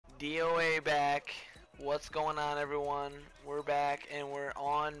DOA back. What's going on, everyone? We're back and we're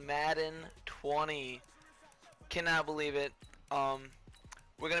on Madden 20. Cannot believe it.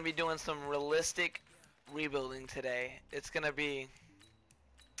 We're gonna be doing some realistic rebuilding today. It's gonna be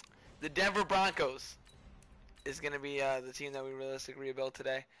the Denver Broncos is gonna be the team that we realistic rebuild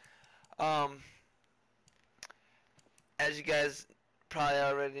today. As you guys probably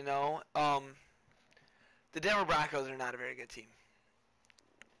already know, the Denver Broncos are not a very good team.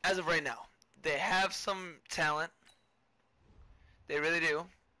 As of right now, they have some talent. They really do.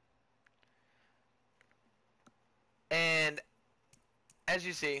 And as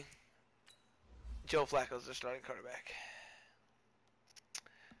you see, Joe Flacco's their starting quarterback.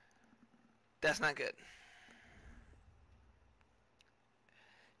 That's not good.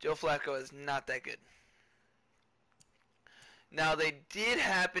 Joe Flacco is not that good. Now, they did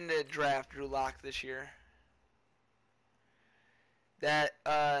happen to draft Drew Lock this year. That,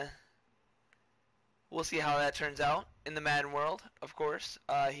 we'll see how that turns out in the Madden world, of course.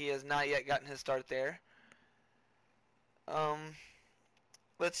 He has not yet gotten his start there.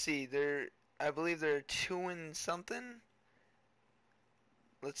 Let's see. I believe they're 2-something.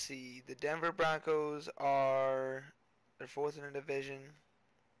 Let's see. The Denver Broncos they're fourth in the division.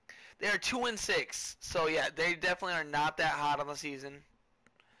 They are 2-6. So yeah, they definitely are not that hot on the season.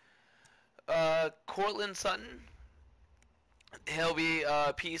 Cortland Sutton. He'll be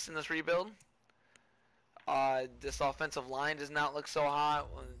a piece in this rebuild. This offensive line does not look so hot.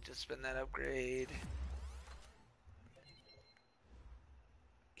 We'll just spin that upgrade.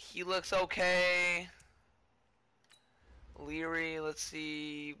 He looks okay. Leary, let's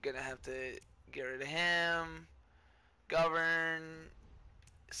see. Gonna have to get rid of him. Govern,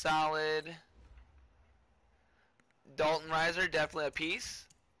 solid. Dalton Reiser, definitely a piece.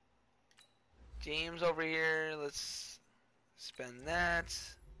 James over here, let's spend that.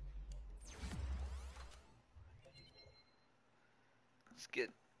 Let's get.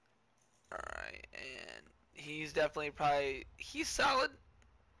 Alright, and he's definitely he's solid.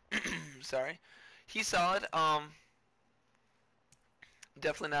 Sorry. He's solid.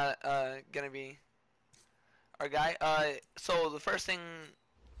 Definitely not gonna be our guy. So the first thing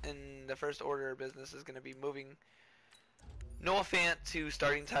in the first order of business is gonna be moving Noah Fant to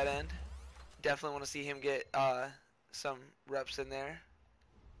starting tight end. Definitely want to see him get some reps in there.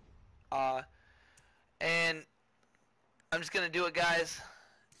 And I'm just gonna do it, guys.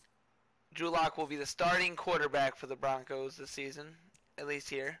 Drew Lock will be the starting quarterback for the Broncos this season, at least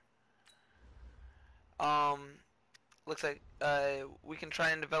here. Looks like we can try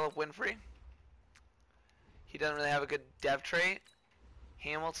and develop Winfrey. He doesn't really have a good dev trait.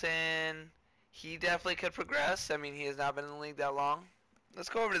 Hamilton, he definitely could progress. I mean, he has not been in the league that long. Let's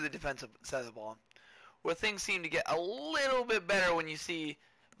go over to the defensive side of the ball, where things seem to get a little bit better when you see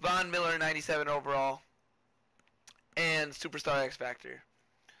Von Miller 97 overall and Superstar X Factor.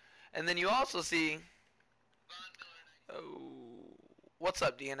 And then you also see what's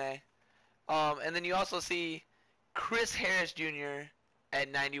up, DNA? And then you also see Chris Harris Jr. at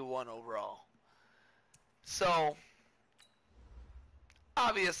 91 overall. So,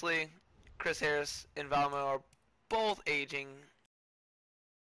 obviously, Chris Harris and Von Miller are both aging.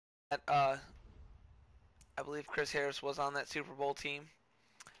 I believe Chris Harris was on that Super Bowl team,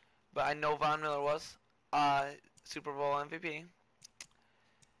 but I know Von Miller was Super Bowl MVP.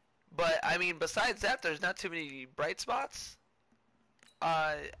 But, I mean, besides that, there's not too many bright spots.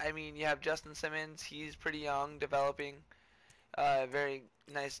 I mean, you have Justin Simmons. He's pretty young, developing. Very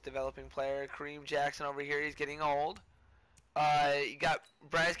nice developing player. Kareem Jackson over here. He's getting old. You got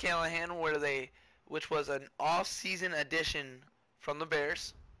Bryce Callahan, which was an off-season addition from the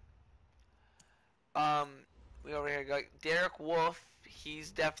Bears. We over here got Derek Wolfe.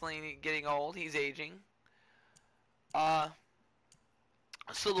 He's definitely getting old. He's aging.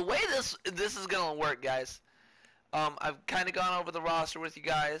 So the way this is gonna work, guys. I've kind of gone over the roster with you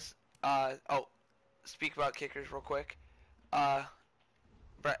guys. Speak about kickers real quick. Brandon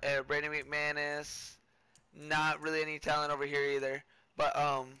McManus, not really any talent over here either. But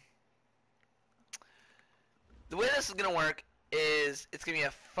the way this is gonna work is it's gonna be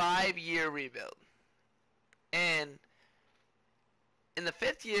a 5-year rebuild, and in the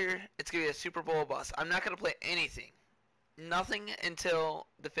 5th year, it's gonna be a Super Bowl bust. I'm not gonna play nothing until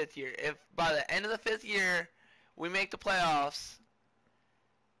the 5th year. If by the end of the 5th year we make the playoffs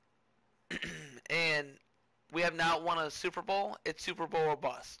and we have not won a Super Bowl, it's Super Bowl or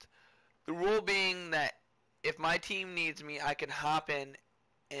bust. The rule being that if my team needs me, I can hop in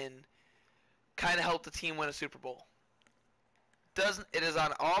and kind of help the team win a Super Bowl. It is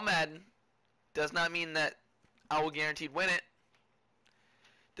on all Madden. Does not mean that I will guaranteed win it.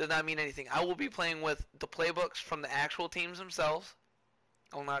 does not mean anything. I will be playing with the playbooks from the actual teams themselves.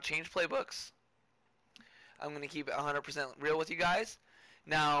 I will not change playbooks. I'm going to keep it 100% real with you guys.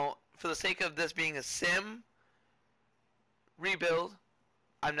 Now, for the sake of this being a sim rebuild,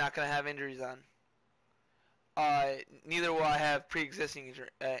 I'm not going to have injuries on. Neither will I have pre-existing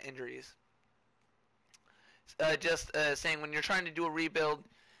injuries. Just saying, when you're trying to do a rebuild,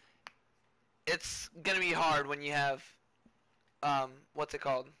 it's going to be hard when you have, what's it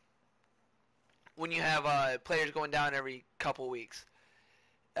called? When you have players going down every couple weeks.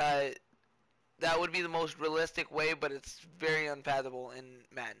 That would be the most realistic way, but it's very unfathomable in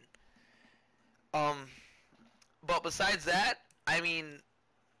Madden. But besides that, I mean,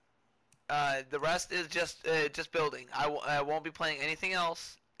 the rest is just building. I won't be playing anything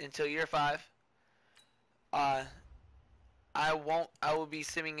else until year 5. I will be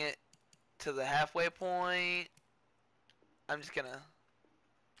simming it to the halfway point. I'm just gonna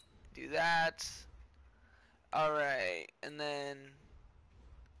do that. All right, and then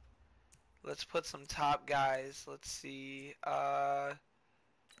let's put some top guys. Let's see. We're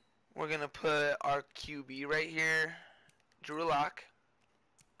gonna put our QB right here, Drew Lock,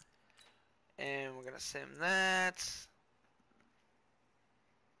 and we're gonna sim that.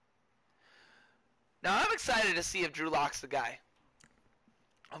 Now I'm excited to see if Drew Lock's the guy.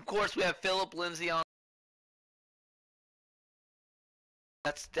 Of course, we have Philip Lindsay on.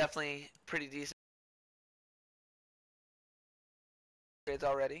 That's definitely pretty decent grades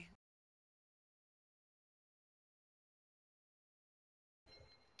already.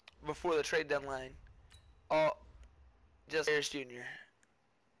 Before the trade deadline. Oh, just Harris Jr.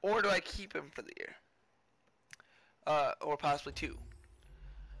 Or do I keep him for the year? Or possibly 2.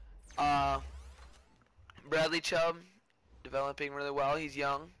 Bradley Chubb, developing really well. He's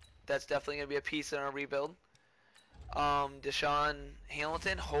young. That's definitely going to be a piece in our rebuild. Deshaun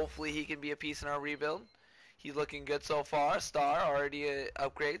Hamilton, hopefully he can be a piece in our rebuild. He's looking good so far. Star, already an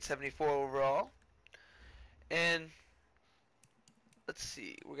upgrade, 74 overall. And let's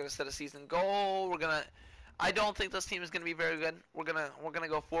see, we're going to set a season goal. I don't think this team is going to be very good. We're gonna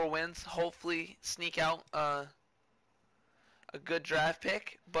go 4 wins. Hopefully sneak out a good draft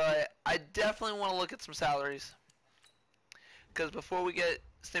pick. But I definitely want to look at some salaries. Because before we get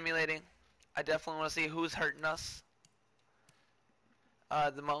stimulating, I definitely want to see who's hurting us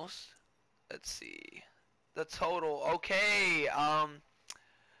the most. Let's see. The total. Okay.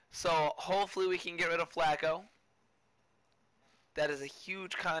 So hopefully we can get rid of Flacco. That is a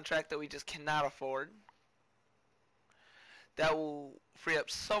huge contract that we just cannot afford. That will free up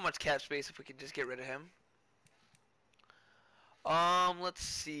so much cap space if we can just get rid of him. Let's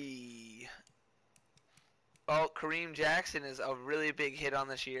see. Oh, Kareem Jackson is a really big hit on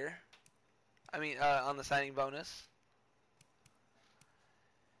this year. I mean, on the signing bonus.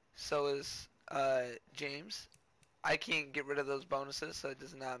 So is James. I can't get rid of those bonuses, so it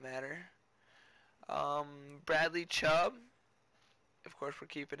does not matter. Bradley Chubb. Of course, we're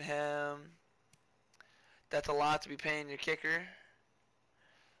keeping him. That's a lot to be paying your kicker.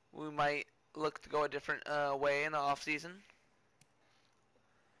 We might look to go a different way in the offseason.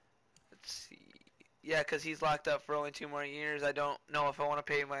 Let's see. Yeah, because he's locked up for only 2 more years. I don't know if I want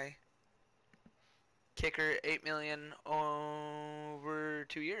to pay my kicker $8 million over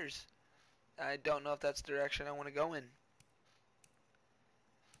 2 years. I don't know if that's the direction I want to go in.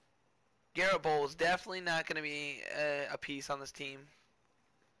 Garrett Bowles is definitely not going to be a piece on this team.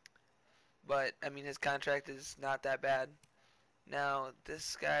 But, I mean, his contract is not that bad. Now,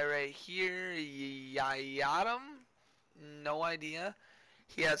 this guy right here, Yadam, no idea.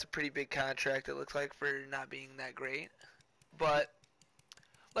 He has a pretty big contract, it looks like, for not being that great. But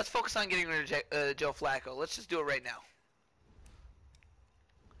let's focus on getting rid of Joe Flacco. Let's just do it right now.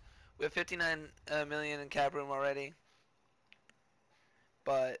 We have 59 million in cap room already.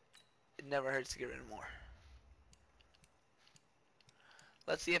 But it never hurts to get rid of more.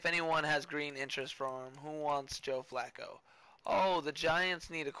 Let's see if anyone has green interest for him. Who wants Joe Flacco? Oh, the Giants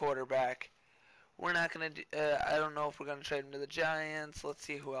need a quarterback. We're not going to I don't know if we're going to trade him to the Giants. Let's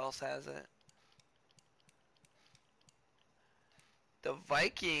see who else has it. The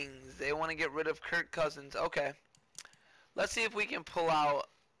Vikings. They want to get rid of Kirk Cousins. Okay. Let's see if we can pull out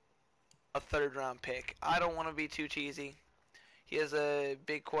a 3rd round pick. I don't want to be too cheesy. He is a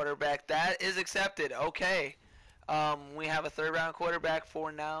big quarterback. That is accepted. Okay. We have a 3rd round quarterback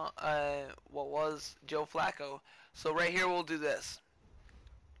for now. What was Joe Flacco. So right here we'll do this.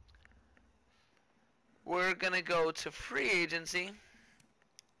 We're going to go to free agency.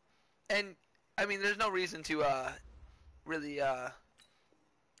 And, I mean, there's no reason to really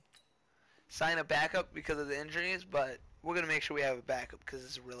sign a backup because of the injuries, but we're gonna make sure we have a backup because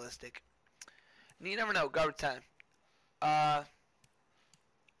it's realistic. And you never know, garbage time. Uh,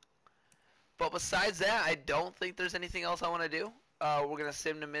 but besides that, I don't think there's anything else I want to do. We're gonna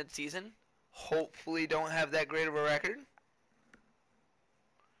sim to mid-season. Hopefully, don't have that great of a record.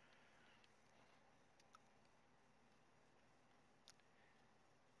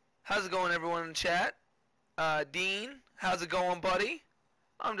 How's it going, everyone in chat? Dean, how's it going, buddy?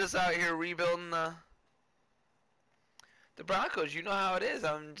 I'm just out here rebuilding the Broncos. You know how it is.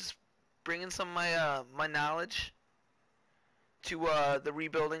 I'm just bringing some of my knowledge to the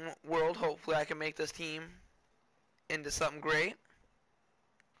rebuilding world. Hopefully, I can make this team into something great.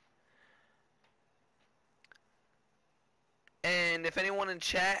 And if anyone in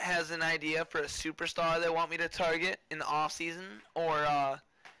chat has an idea for a superstar they want me to target in the off season or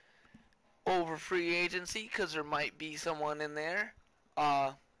over free agency, because there might be someone in there.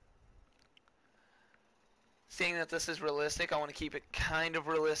 Saying that this is realistic, I want to keep it kind of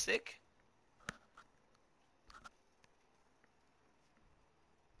realistic.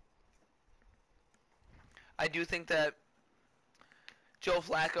 I do think that Joe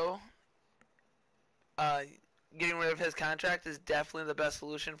Flacco getting rid of his contract is definitely the best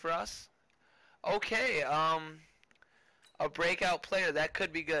solution for us. Okay, a breakout player, that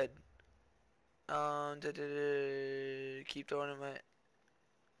could be good. Keep throwing in my...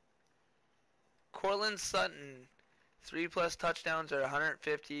 Cortland Sutton, 3+ touchdowns or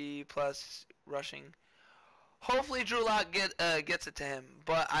 150+ rushing. Hopefully Drew Lock gets it to him,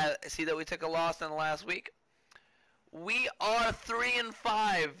 but I see that we took a loss in the last week. We are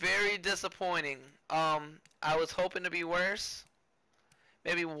 3-5, very disappointing. I was hoping to be worse,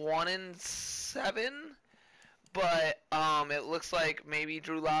 maybe 1-7, but it looks like maybe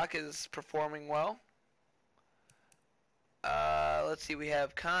Drew Lock is performing well. Let's see, we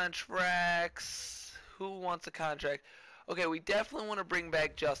have contracts. Who wants a contract? Okay, we definitely want to bring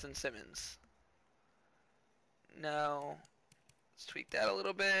back Justin Simmons. Now, let's tweak that a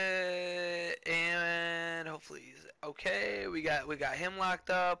little bit, and hopefully he's okay. We got him locked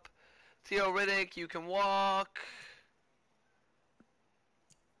up. Theo Riddick, you can walk.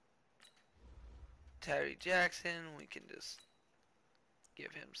 Tyree Jackson, we can just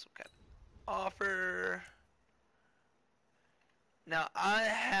give him some kind of offer. Now, I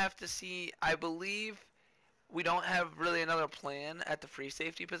have to see, I believe we don't have really another plan at the free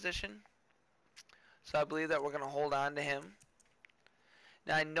safety position. So I believe that we're going to hold on to him.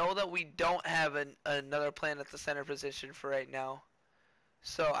 Now, I know that we don't have another plan at the center position for right now.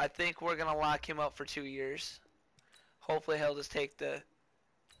 So I think we're going to lock him up for 2 years. Hopefully he'll just take the...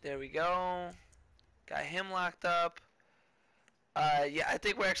 There we go. Got him locked up. Yeah, I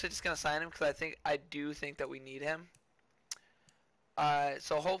think we're actually just going to sign him because I do think that we need him.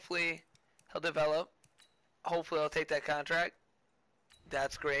 So hopefully he'll develop. Hopefully he'll take that contract.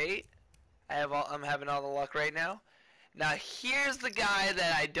 That's great. I'm having all the luck right now. Now here's the guy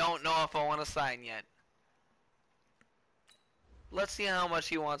that I don't know if I want to sign yet. Let's see how much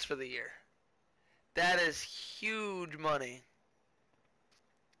he wants for the year. That is huge money.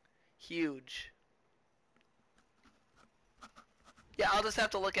 Huge. Yeah, I'll just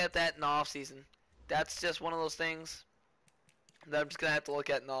have to look at that in the off season. That's just one of those things that I'm just gonna have to look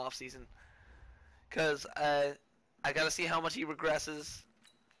at in the off season. Cause I gotta see how much he regresses.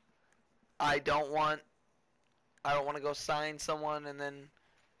 I don't want to go sign someone and then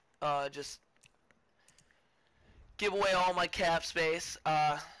just give away all my cap space.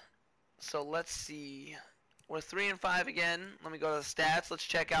 So let's see. We're 3-5 again. Let me go to the stats. Let's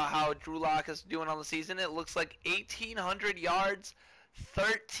check out how Drew Lock is doing on the season. It looks like 1,800 yards,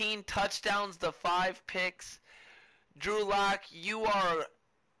 13 touchdowns to 5 picks. Drew Lock, you are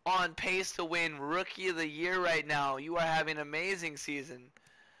on pace to win Rookie of the Year right now. You are having an amazing season.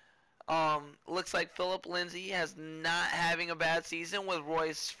 Looks like Philip Lindsay has not having a bad season with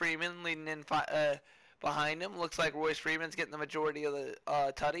Royce Freeman leading in behind him. Looks like Royce Freeman's getting the majority of the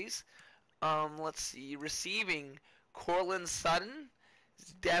tutties. Let's see. Receiving, Cortland Sutton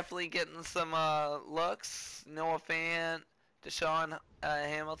is definitely getting some looks. Noah Fant, Deshaun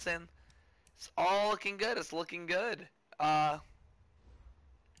Hamilton. It's all looking good. It's looking good. Alright,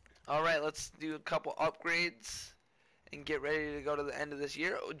 let's do a couple upgrades and get ready to go to the end of this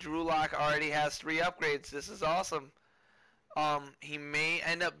year. Drew Lock already has 3 upgrades. This is awesome. He may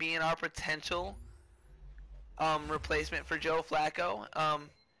end up being our potential replacement for Joe Flacco.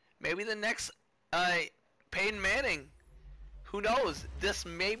 Maybe the next Peyton Manning. Who knows? This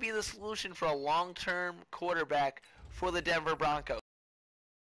may be the solution for a long-term quarterback for the Denver Broncos.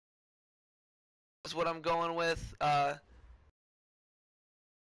 That's what I'm going with. That's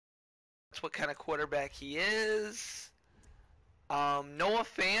what kind of quarterback he is. Noah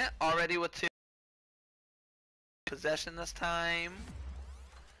Fant already with 2 possession this time.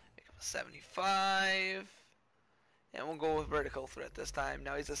 Make him a 75. And we'll go with vertical threat this time.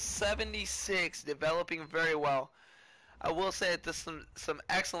 Now he's a 76, developing very well. I will say that this is some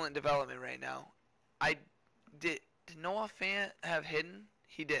excellent development right now. I did Noah Fant have hidden?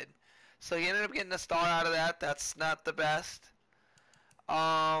 He did. So he ended up getting a star out of that. That's not the best.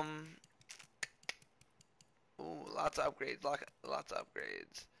 Ooh, lots of upgrades. Lots of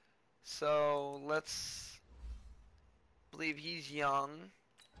upgrades. So let's believe he's young.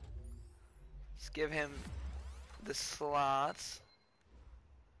 Let's give him the slots.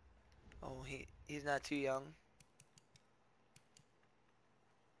 Oh, he's not too young.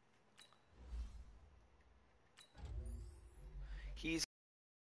 He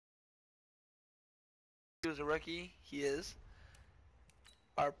was a rookie. He is.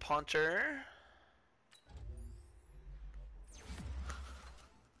 Our punter.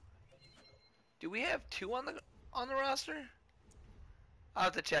 Do we have 2 on the roster? I'll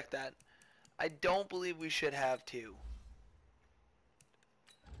have to check that. I don't believe we should have 2.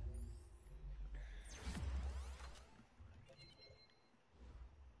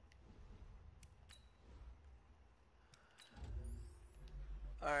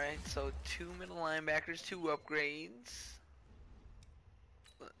 Alright, so 2 middle linebackers, 2 upgrades.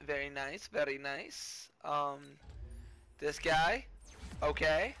 Very nice, very nice. This guy,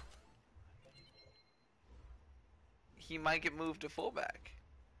 okay. He might get moved to fullback.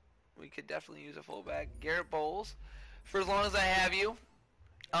 We could definitely use a fullback. Garrett Bowles. For as long as I have you,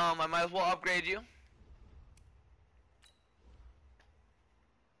 I might as well upgrade you.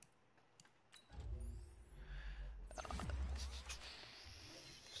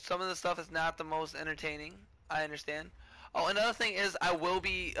 Some of the stuff is not the most entertaining. I understand. Oh, another thing is I will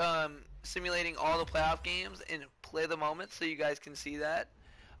be simulating all the playoff games and play the moment so you guys can see that.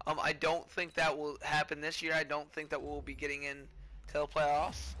 I don't think that will happen this year. I don't think that we'll be getting in to the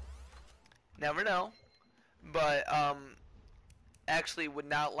playoffs. Never know. But actually would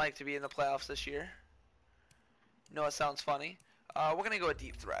not like to be in the playoffs this year. No, it sounds funny. We're going to go a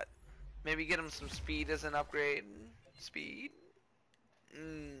deep threat. Maybe get him some speed as an upgrade. Speed?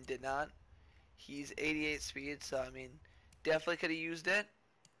 Did not. He's 88 speed, so I mean, definitely could have used it.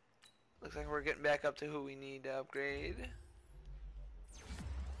 Looks like we're getting back up to who we need to upgrade.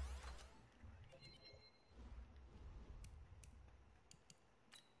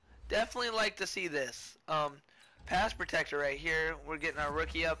 Definitely like to see this. Pass protector right here. We're getting our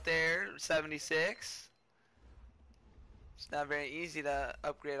rookie up there, 76. It's not very easy to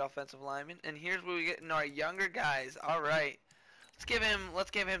upgrade offensive linemen. And here's where we get in our younger guys. All right.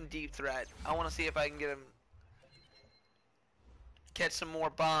 Let's give him deep threat. I want to see if I can get him catch some more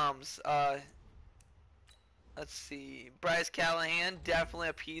bombs. Let's see. Bryce Callahan, definitely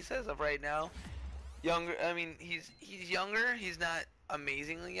a piece as of right now. Younger, I mean, he's younger. He's not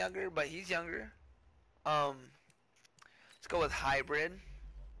amazingly younger, but he's younger. Let's go with hybrid.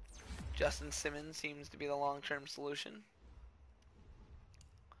 Justin Simmons seems to be the long-term solution.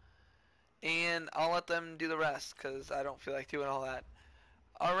 And I'll let them do the rest because I don't feel like doing all that.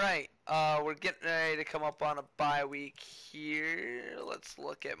 Alright, we're getting ready to come up on a bye week here. Let's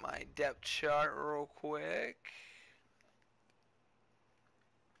look at my depth chart real quick.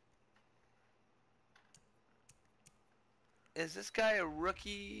 Is this guy a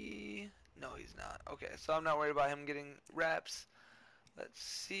rookie? No, he's not. Okay, so I'm not worried about him getting reps. Let's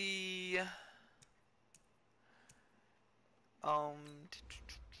see.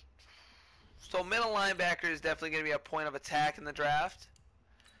 So middle linebacker is definitely going to be a point of attack in the draft.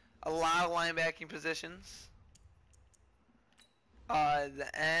 A lot of linebacking positions. The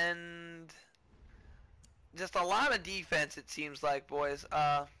end. Just a lot of defense, it seems like, boys.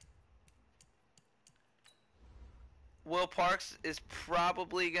 Will Parks is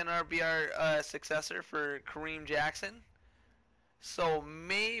probably going to be our successor for Kareem Jackson. So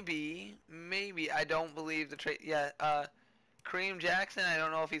maybe, I don't believe the trade. Yeah, Kareem Jackson, I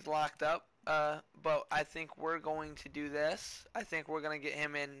don't know if he's locked up. But I think we're going to do this. I think we're going to get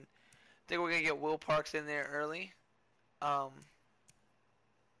him in. I think we're going to get Will Parks in there early.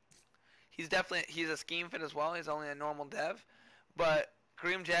 He's a scheme fit as well. He's only a normal dev. But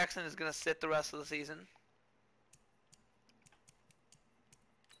Kareem Jackson is going to sit the rest of the season.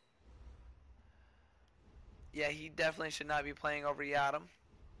 Yeah, he definitely should not be playing over Yadam.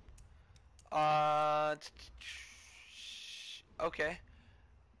 Okay.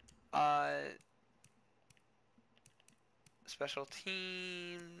 Special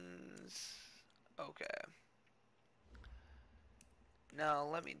teams. Okay. Now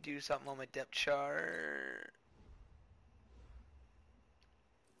let me do something on my depth chart.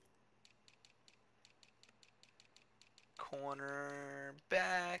 corner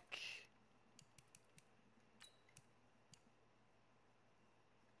back.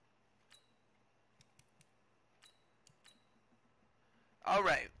 All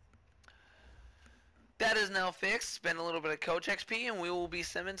right. That is now fixed. Spend a little bit of coach XP, and we will be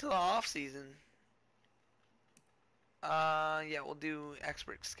simming to the off season. Yeah, we'll do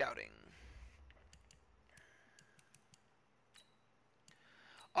expert scouting.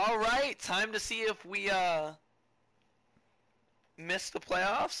 All right, time to see if we miss the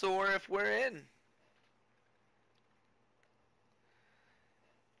playoffs or if we're in.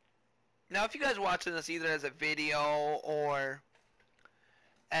 Now, if you guys are watching this either as a video or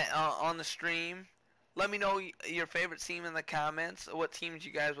on the stream, let me know your favorite team in the comments. What teams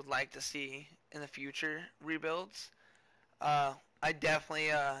you guys would like to see in the future rebuilds. I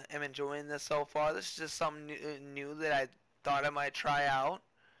definitely am enjoying this so far. This is just something new that I thought I might try out.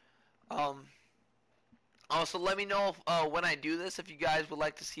 Also, let me know if, when I do this if you guys would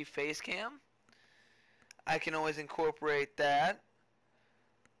like to see face cam. I can always incorporate that.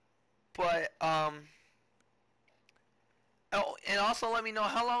 But oh, and also let me know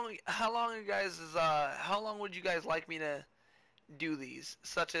how long you guys how long would you guys like me to do these,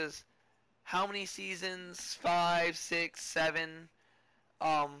 such as how many seasons, 5, 6, 7,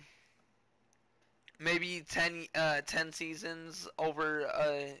 maybe 10 seasons over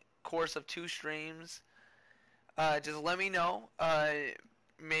a course of 2 streams. Just let me know.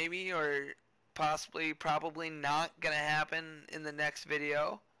 Maybe or possibly, probably not gonna happen in the next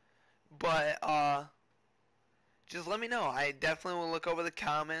video, but just let me know. I definitely will look over the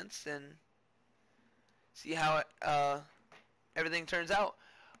comments and see how everything turns out.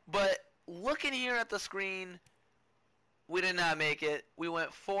 But looking here at the screen, we did not make it. We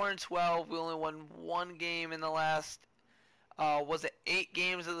went 4-12. We only won 1 game in the last, was it 8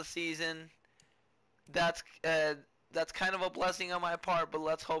 games of the season? That's kind of a blessing on my part. But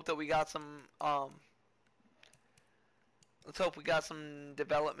let's hope that we got some. Let's hope we got some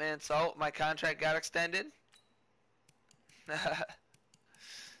developments. Oh, my contract got extended.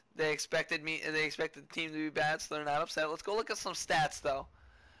 They expected the team to be bad, so they're not upset. Let's go look at some stats, though.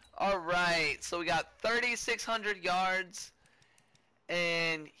 All right, so we got 3,600 yards,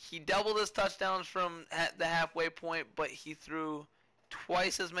 and he doubled his touchdowns from the halfway point, but he threw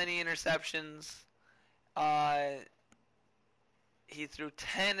twice as many interceptions. He threw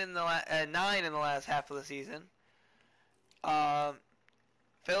 9 in the last half of the season.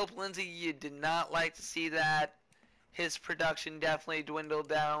 Philip Lindsay, you did not like to see that. His production definitely dwindled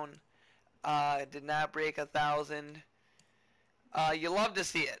down. Did not break 1,000. You love to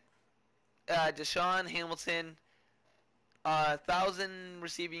see it. Deshaun Hamilton, 1,000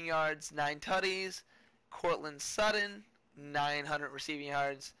 receiving yards, 9 tutties. Cortland Sutton, 900 receiving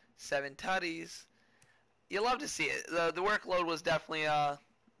yards, 7 tutties. You love to see it. The workload was definitely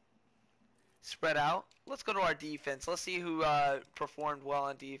spread out. Let's go to our defense. Let's see who performed well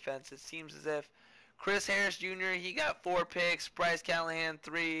on defense. It seems as if Chris Harris Jr., he got 4 picks. Bryce Callahan,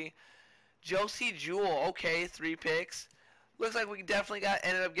 3. Josie Jewell, okay, 3 picks. Looks like we definitely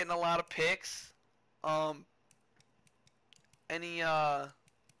ended up getting a lot of picks. Any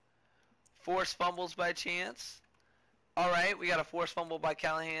forced fumbles by chance? All right, we got a forced fumble by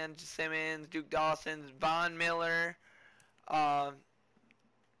Callahan, Simmons, Duke Dawson, Von Miller, Kareem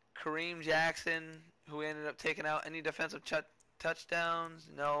Jackson, who ended up taking out any defensive touchdowns.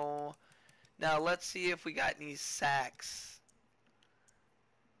 No. Now let's see if we got any sacks.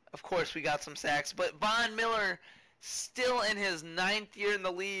 Of course we got some sacks, but Von Miller still in his 9th year in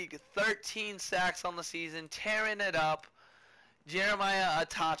the league, 13 sacks on the season, tearing it up. Jeremiah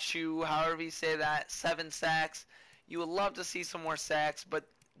Atachu, however you say that, 7 sacks. You would love to see some more sacks, but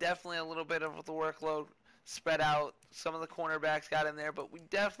definitely a little bit of the workload spread out. Some of the cornerbacks got in there, but we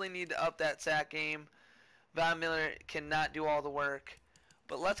definitely need to up that sack game. Von Miller cannot do all the work.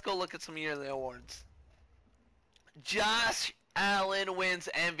 But let's go look at some yearly awards. Josh Allen wins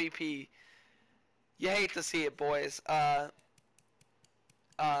MVP. You hate to see it, boys.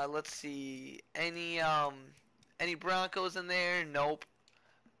 Let's see. Any Broncos in there? Nope.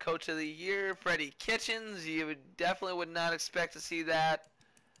 Coach of the Year, Freddie Kitchens. You definitely would not expect to see that.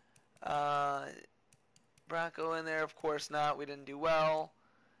 Bronco in there, of course not. We didn't do well.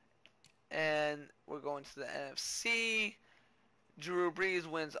 And we're going to the NFC. Drew Brees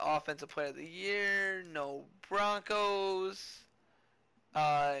wins Offensive Player of the Year. No Broncos.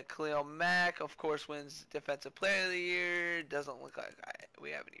 Khalil Mack, of course, wins Defensive Player of the Year. Doesn't look like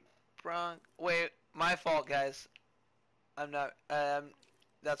we have any Wait, my fault, guys. I'm not.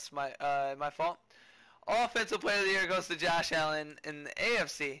 That's my fault. Offensive Player of the Year goes to Josh Allen in the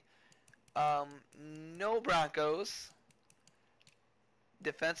AFC. No Broncos.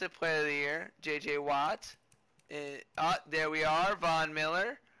 Defensive Player of the Year, J.J. Watt. There we are, Von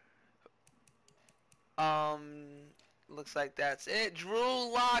Miller. Looks like that's it.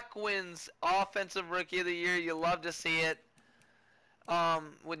 Drew Lock wins Offensive Rookie of the Year. You love to see it.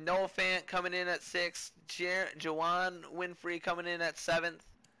 With Noah Fant coming in at 6th, Juwan Winfrey coming in at 7th.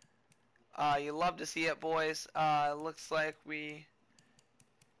 You love to see it, boys. Looks like we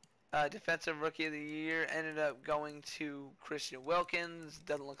Defensive Rookie of the Year ended up going to Christian Wilkins.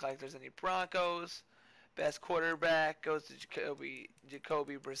 Doesn't look like there's any Broncos. Best quarterback goes to Jacoby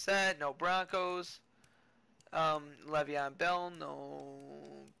Brissett. No Broncos. Le'Veon Bell.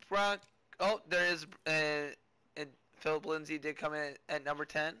 No Bronc. Oh, there is. Philip Lindsay did come in at number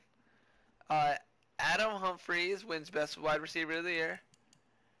 10. Adam Humphries wins Best Wide Receiver of the Year.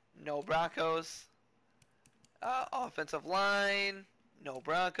 No Broncos. Offensive line. No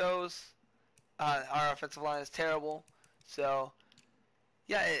Broncos. Our offensive line is terrible. So,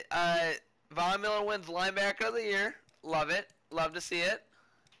 yeah, Von Miller wins Linebacker of the Year. Love it. Love to see it.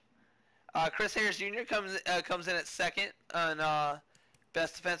 Chris Harris Jr. comes in at 2nd on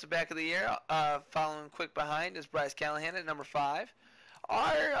Best Defensive Back of the Year. Following quick behind is Bryce Callahan at number 5.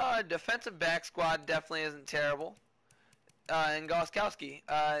 Our defensive back squad definitely isn't terrible. And Goskowski.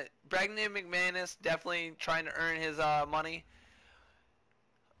 Bragdon McManus definitely trying to earn his money.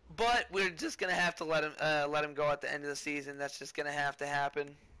 But we're just gonna have to let him go at the end of the season. That's just gonna have to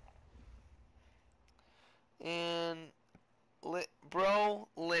happen. And Bro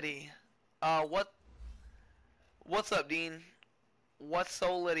Liddy, what's up, Dean? What's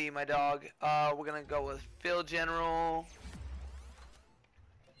so Liddy, my dog? We're gonna go with Phil General.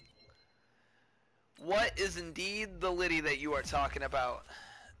 What is indeed the Liddy that you are talking about?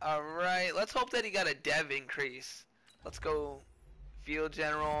 All right, let's hope that he got a dev increase. Let's go. Field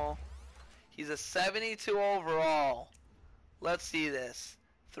General. He's a 72 overall. Let's see this.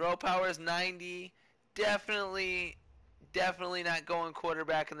 Throw power is 90. Definitely not going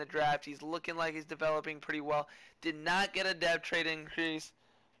quarterback in the draft. He's looking like he's developing pretty well. Did not get a dev trade increase,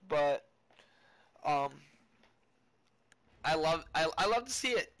 but I love to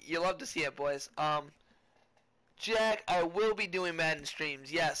see it. You love to see it, boys. Jack, I will be doing Madden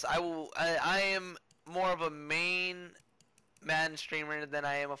streams. Yes, I will. I am more of a main Madden streamer than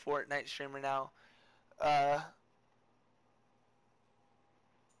I am a Fortnite streamer now.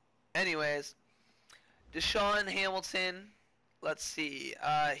 Anyways, Deshaun Hamilton, let's see.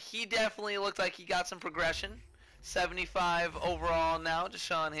 He definitely looked like he got some progression. 75 overall now,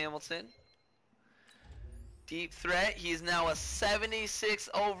 Deshaun Hamilton. Deep threat, he's now a 76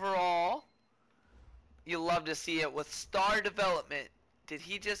 overall. You love to see it with star development. Did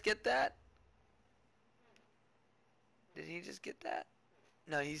he just get that? Did he just get that?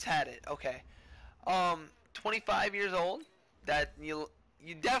 No, he's had it. Okay. 25 years old. That you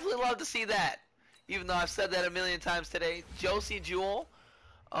definitely love to see that. Even though I've said that a million times today. Josie Jewell.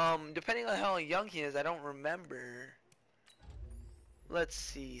 Depending on how young he is, I don't remember. Let's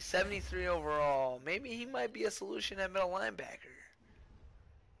see. 73 overall. Maybe he might be a solution at middle linebacker.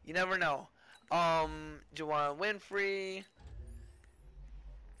 You never know. Juwan Winfrey.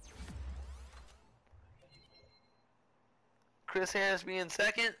 Chris Harris being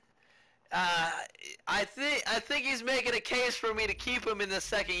 2nd. I think he's making a case for me to keep him in the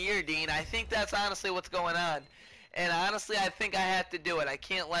 2nd year, Dean. I think that's honestly what's going on. And honestly, I think I have to do it. I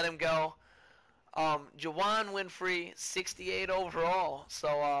can't let him go. Juwan Winfrey, 68 overall.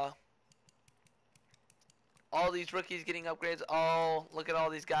 So, all these rookies getting upgrades. Oh, look at all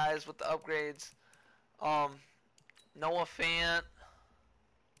these guys with the upgrades. Noah Fant.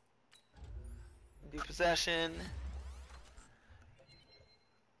 Deep possession.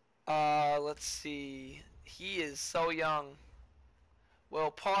 Let's see. He is so young.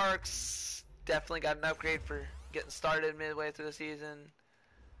 Will Parks definitely got an upgrade for getting started midway through the season.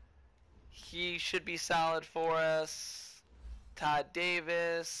 He should be solid for us. Todd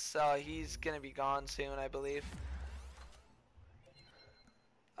Davis, he's going to be gone soon, I believe.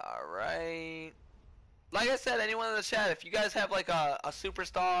 Alright. Like I said, anyone in the chat, if you guys have like a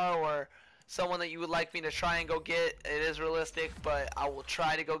superstar or someone that you would like me to try and go get, it is realistic, but I will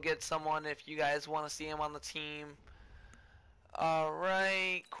try to go get someone if you guys want to see him on the team.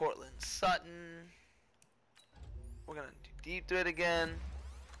 Alright, Cortland Sutton. We're going to do deep threat again.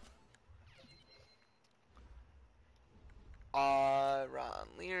 Ron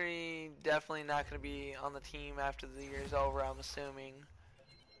Leary, definitely not going to be on the team after the year's over, I'm assuming.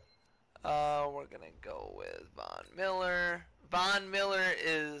 We're going to go with Von Miller. Von Miller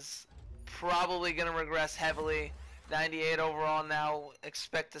is probably going to regress heavily. 98 overall now.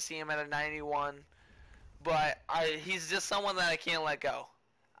 Expect to see him at a 91. but he's just someone that I can't let go.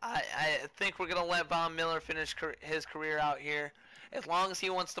 I think we're gonna let Von Miller finish his career out here. As long as he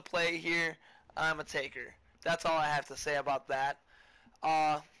wants to play here, I'm a taker. That's all I have to say about that.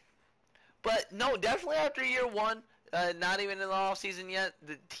 Uh, but no, definitely after year one, not even in the off season yet,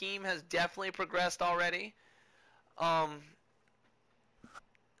 the team has definitely progressed already. Um,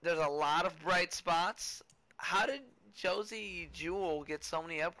 there's a lot of bright spots. How did Josie Jewell get so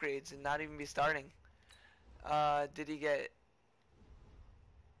many upgrades and not even be starting? Did he get?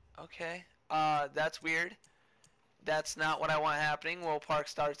 Okay. That's weird. That's not what I want happening. Will Park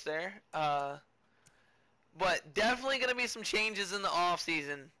starts there. But definitely gonna be some changes in the off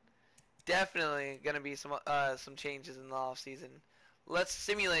season. Definitely gonna be some changes in the off season. Let's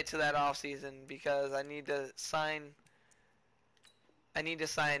simulate to that off season because I need to sign. I need to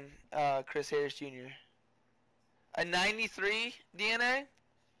sign Chris Harris Jr. A 93 DNA.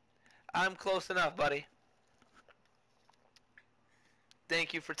 I'm close enough, buddy.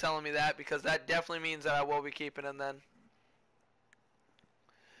 Thank you for telling me that because that definitely means that I will be keeping him then.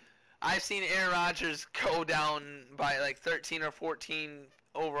 I've seen Aaron Rodgers go down by like 13 or 14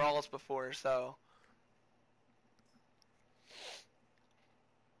 overalls before, so.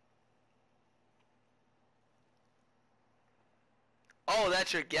 Oh,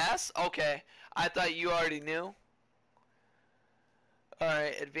 that's your guess? Okay. I thought you already knew.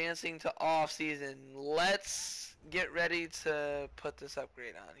 Alright, advancing to off season. Let's get ready to put this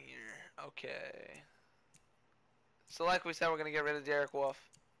upgrade on here. Okay. So like we said, we're going to get rid of Derek Wolf.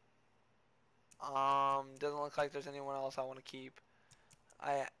 Doesn't look like there's anyone else I want to keep.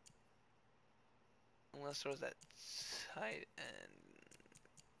 Unless there was that tight end.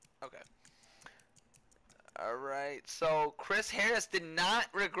 Okay. Alright, so Chris Harris did not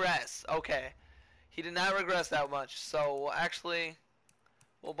regress. Okay. He did not regress that much. So actually,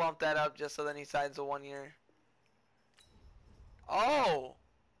 we'll bump that up just so then he signs a 1 year. Oh!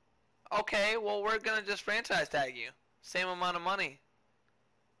 Okay, well we're gonna just franchise tag you. Same amount of money.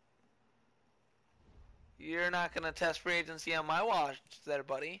 You're not gonna test free agency on my watch there,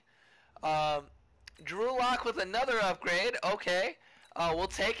 buddy. Um, Drew Lock with another upgrade. Okay. We'll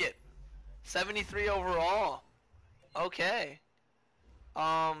take it. 73 overall. Okay.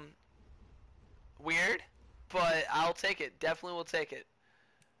 Um, weird, but I'll take it. Definitely will take it.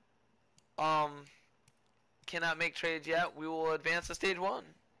 Um, cannot make trades yet. We will advance to stage 1.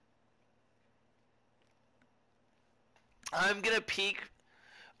 I'm gonna peek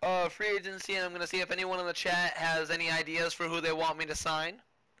free agency and I'm gonna see if anyone in the chat has any ideas for who they want me to sign.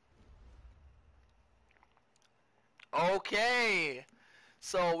 Okay.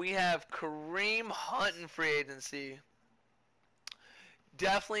 So we have Kareem Hunt in free agency.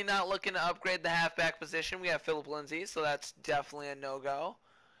 Definitely not looking to upgrade the halfback position. We have Philip Lindsay, so that's definitely a no-go.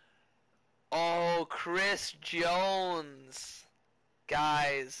 Oh, Chris Jones.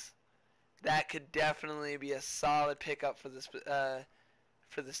 Guys, that could definitely be a solid pickup for this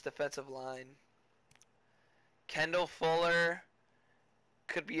defensive line. Kendall Fuller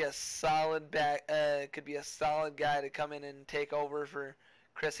could be a solid could be a solid guy to come in and take over for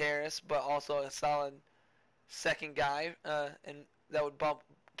Chris Harris, but also a solid second guy, and that would bump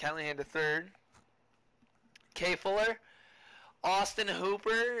Callahan to third. K Fuller, Austin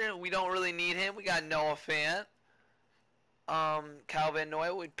Hooper, we don't really need him. We got Noah Fant. Calvin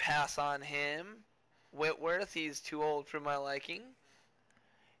Noy, we'd pass on him. Whitworth, he's too old for my liking.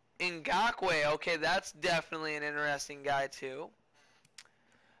 Ngakwe, okay, that's definitely an interesting guy too.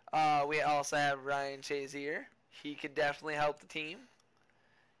 We also have Ryan Shazier. He could definitely help the team.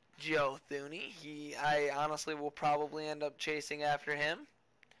 Joe Thuney, I honestly will probably end up chasing after him.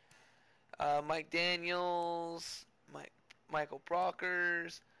 Mike Daniels, Michael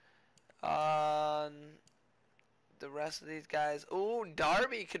Brockers, the rest of these guys. Ooh,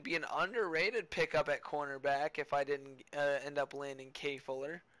 Darby could be an underrated pickup at cornerback if I didn't end up landing K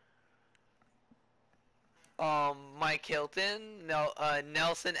Fuller. Mike Hilton,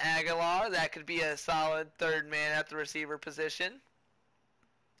 Nelson Aguilar, that could be a solid third man at the receiver position.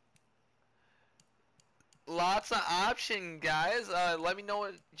 Lots of option, guys. Let me know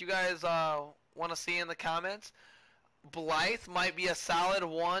what you guys want to see in the comments. Blythe might be a solid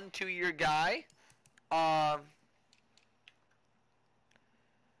 1-2 year guy.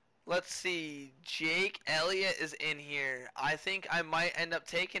 Let's see. Jake Elliott is in here. I think I might end up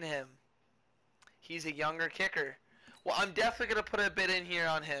taking him. He's a younger kicker. Well, I'm definitely going to put a bid in here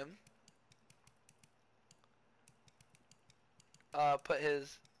on him.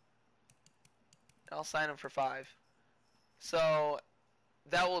 I'll sign him for 5. So,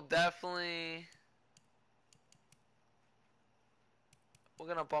 that will definitely... We're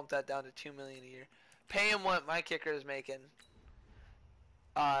going to bump that down to $2 million a year. pay him what my kicker is making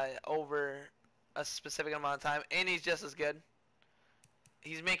over a specific amount of time, and he's just as good.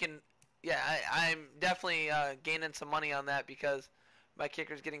 He's making, yeah, I'm definitely gaining some money on that because my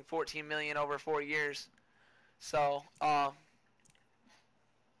kicker's getting 14 million over 4 years. So I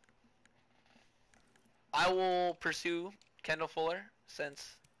will pursue Kendall Fuller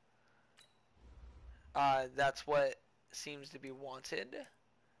since that's what seems to be wanted.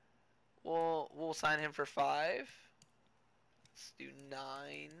 We'll sign him for 5. Let's do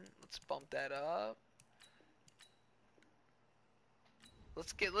 9. Let's bump that up.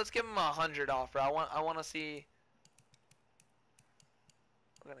 Let's give him 100 offer. I want to see.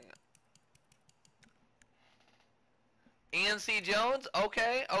 We're gonna and C Jones.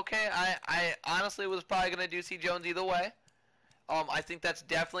 Okay. I honestly was probably gonna do C Jones either way. I think that's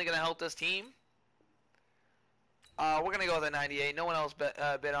definitely gonna help this team. We're gonna go with a 98. No one else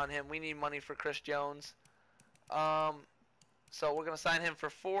bid on him. We need money for Chris Jones. So we're gonna sign him for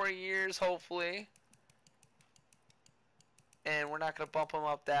 4 years, hopefully. And we're not gonna bump him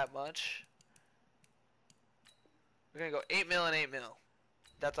up that much. We're gonna go 8 mil and 8 mil.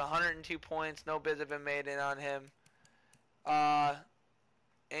 That's 102 points. No bids have been made in on him. And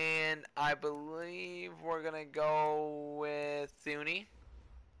I believe we're gonna go with Thuney,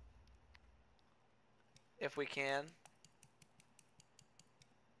 if we can.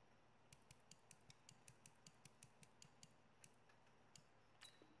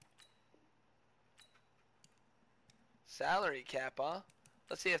 Salary cap, huh?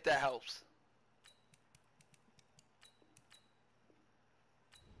 Let's see if that helps.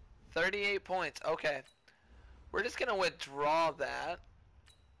 38 points. Okay. We're just gonna withdraw that.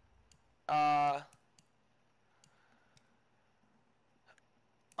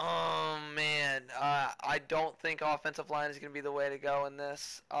 Oh man. I don't think offensive line is gonna be the way to go in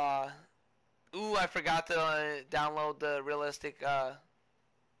this. Ooh, I forgot to download the realistic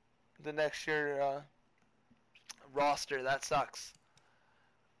the next year roster. That sucks.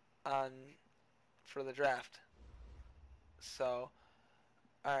 On for the draft. So,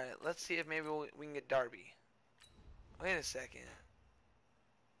 all right. Let's see if maybe we can get Darby. Wait a second.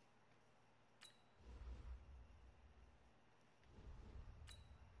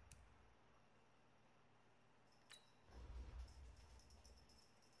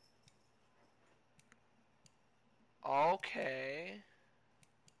 Okay.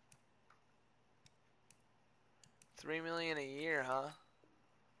 3 million a year, huh?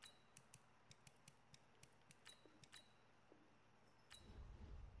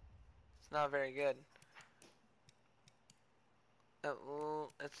 It's not very good.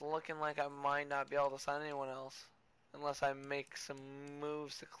 It's looking like I might not be able to sign anyone else unless I make some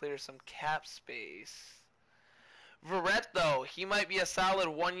moves to clear some cap space. Verrett, though, he might be a solid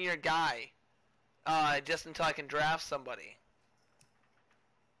 1-year guy. Just until I can draft somebody.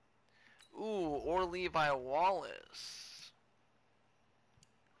 Ooh, or Levi Wallace.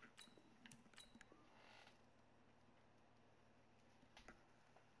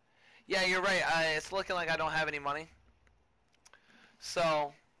 Yeah, you're right. It's looking like I don't have any money.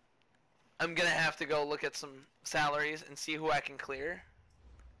 So, I'm going to have to go look at some salaries and see who I can clear.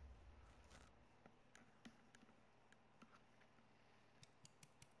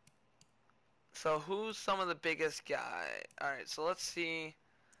 So, who's some of the biggest guy? Alright, so let's see.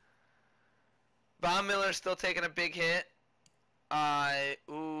 Von Miller's still taking a big hit.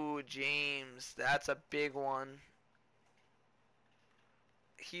 Ooh, James. That's a big one.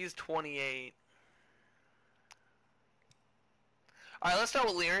 He's 28. Alright, let's start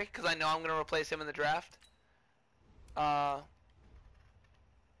with Leary, because I know I'm going to replace him in the draft.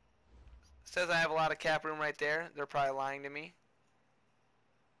 Says I have a lot of cap room right there. They're probably lying to me.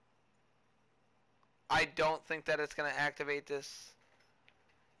 I don't think that it's going to activate this.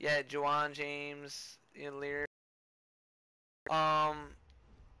 Yeah, Juwan James, Leary.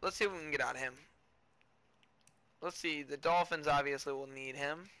 Let's see if we can get out of him. Let's see. The Dolphins obviously will need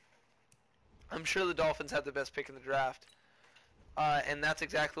him. I'm sure the Dolphins have the best pick in the draft. And that's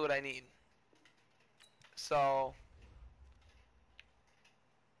exactly what I need. So,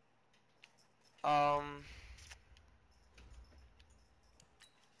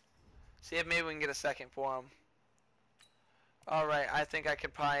 see if maybe we can get a second for him. Alright, I think I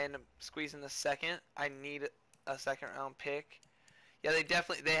could probably end up squeezing the second. I need a second round pick. Yeah,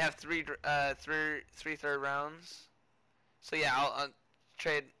 they have three third rounds. So yeah, I'll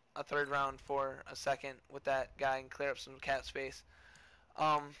trade a third round for a second with that guy and clear up some cap space.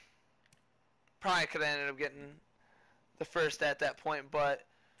 Probably could have ended up getting the first at that point, but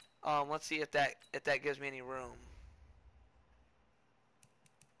let's see if that gives me any room.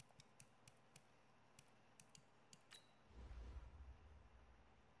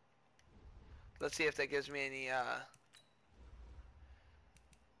 Let's see if that gives me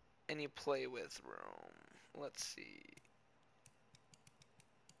any play with room. Let's see.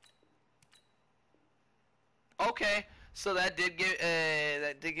 Okay, so that did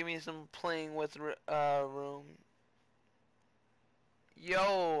give me some playing with room.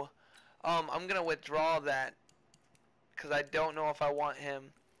 Yo, I'm gonna withdraw that because I don't know if I want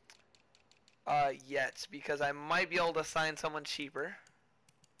him yet because I might be able to sign someone cheaper.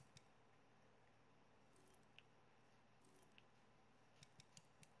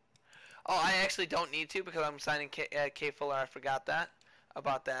 Oh, I actually don't need to because I'm signing K Fuller. I forgot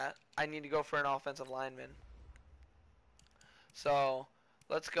about that. I need to go for an offensive lineman. So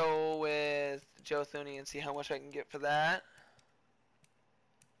let's go with Joe Thuney and see how much I can get for that.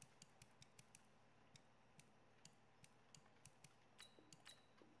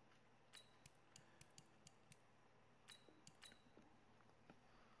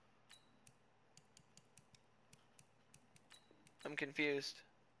 I'm confused.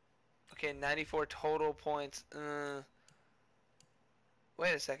 Okay, 94 total points.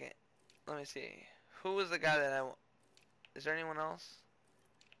 Wait a second. Let me see. Who was the guy that I... Is there anyone else?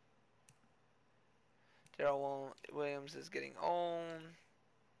 Darrell Williams is getting owned.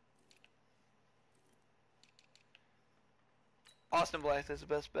 Austin Blythe is the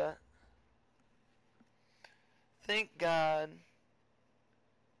best bet. Thank God.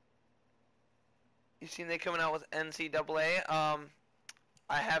 You seen they coming out with NCAA?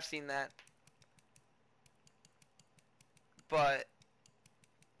 I have seen that. But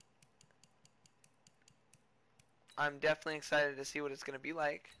I'm definitely excited to see what it's going to be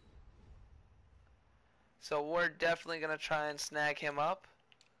like. So we're definitely going to try and snag him up.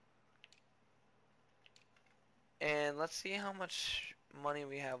 And let's see how much money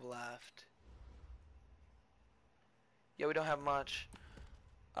we have left. Yeah, we don't have much.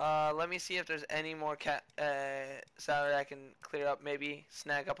 Let me see if there's any more salary I can clear up. Maybe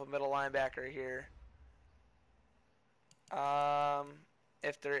snag up a middle linebacker here.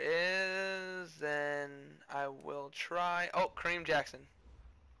 If there is, then I will try. Oh, Kareem Jackson.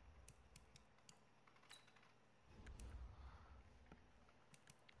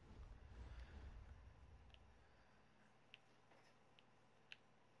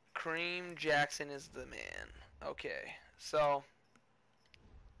 Kareem Jackson is the man. Okay, so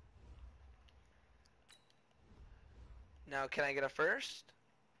now can I get a first?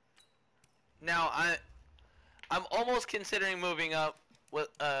 Now I'm almost considering moving up with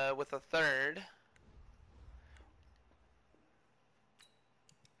a third.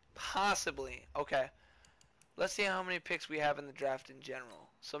 Possibly. Okay. Let's see how many picks we have in the draft in general.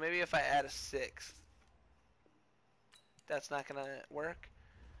 So maybe if I add a sixth, that's not gonna work.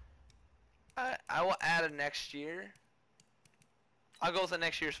 I will add a next year. I'll go with the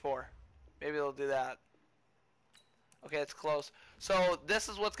next year's 4. Maybe they'll do that. Okay, it's close. So this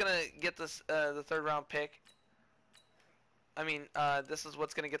is what's gonna get this the third round pick. I mean, this is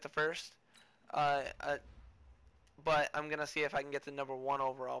what's gonna get the first. Uh, uh, but I'm gonna see if I can get the number 1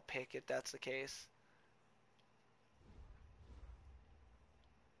 overall pick if that's the case.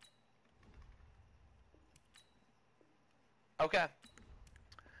 Okay.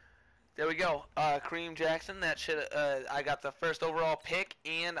 There we go. Kareem Jackson. That should. I got the first overall pick,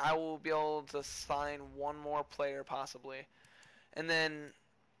 and I will be able to sign one more player possibly, and then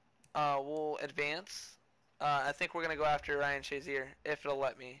we'll advance. I think we're gonna go after Ryan Shazier if it'll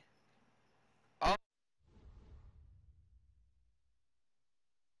let me. Oh,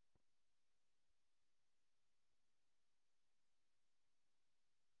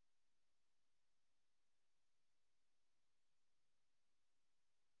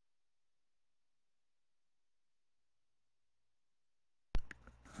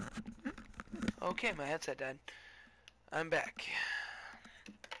 okay, my headset died. I'm back.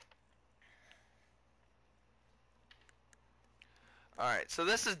 All right, so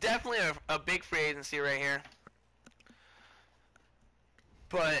this is definitely a big free agency right here,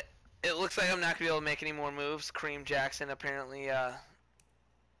 but it looks like I'm not gonna be able to make any more moves. Kareem Jackson apparently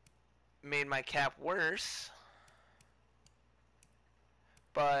made my cap worse.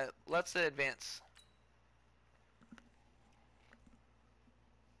 But let's advance.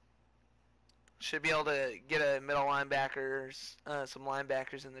 Should be able to get a middle linebackers, some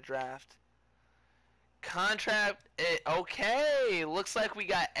linebackers in the draft. Contract, okay. Looks like we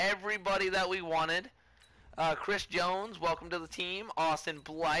got everybody that we wanted. Chris Jones, welcome to the team. Austin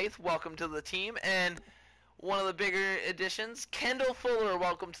Blythe, welcome to the team. And one of the bigger additions, Kendall Fuller,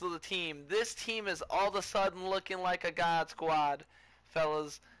 welcome to the team. This team is all of a sudden looking like a God squad,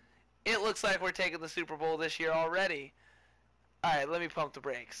 fellas. It looks like we're taking the Super Bowl this year already. All right, let me pump the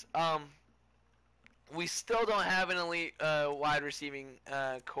brakes. We still don't have an elite wide receiving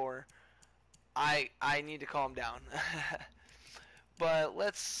core. I need to calm down. But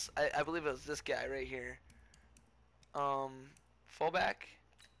I believe it was this guy right here. Fullback.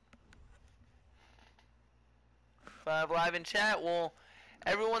 5 live in chat. Well,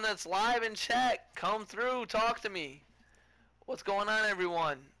 everyone that's live in chat, come through, talk to me. What's going on,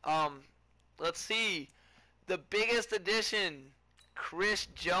 everyone? Let's see. The biggest addition, Chris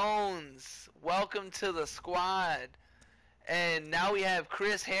Jones. Welcome to the squad. And now we have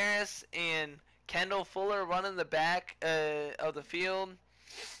Chris Harris and Kendall Fuller running the back of the field.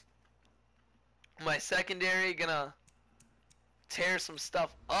 My secondary gonna tear some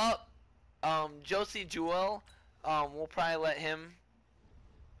stuff up. Josie Jewell, we'll probably let him.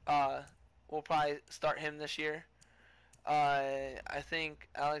 We'll probably start him this year. I think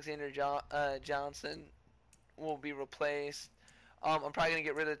Alexander Johnson will be replaced. I'm probably gonna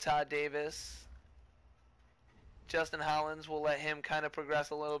get rid of Todd Davis. Justin Hollins will let him kind of progress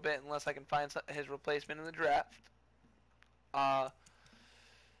a little bit unless I can find his replacement in the draft. The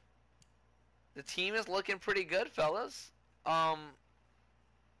team is looking pretty good, fellas.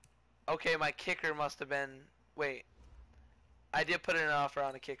 Okay, my kicker must have been... Wait. I did put in an offer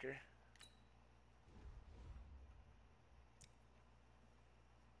on a kicker.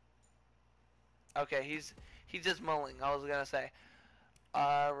 Okay, he's just mulling, I was going to say.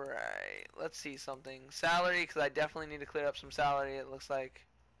 Alright, let's see something. Salary, because I definitely need to clear up some salary, it looks like.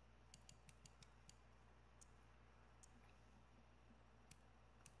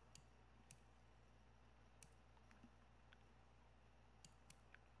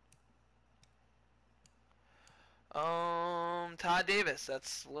 Todd Davis.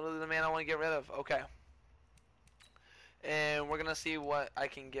 That's literally the man I want to get rid of. Okay. And we're going to see what I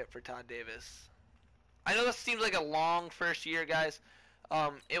can get for Todd Davis. I know this seems like a long first year, guys.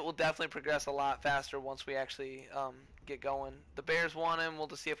 It will definitely progress a lot faster once we actually get going. The Bears want him. We'll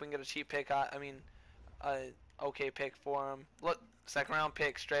just see if we can get a cheap pick. Okay pick for him. Look, second round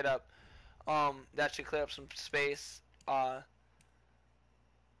pick, straight up. That should clear up some space.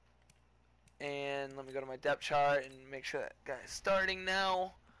 And let me go to my depth chart and make sure that guy's starting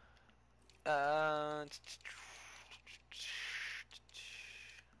now.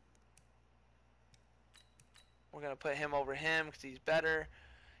 We're going to put him over him because he's better.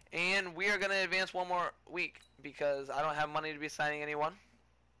 And we are going to advance one more week because I don't have money to be signing anyone.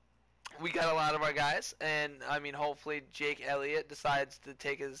 We got a lot of our guys. And, I mean, hopefully Jake Elliott decides to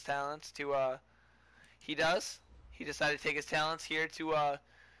take his talents to, he does. He decided to take his talents here to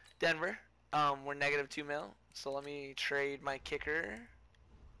Denver. We're negative 2 mil. So let me trade my kicker.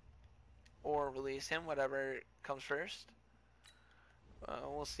 Or release him, whatever comes first.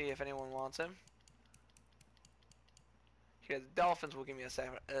 We'll see if anyone wants him. Here, the Dolphins will give me a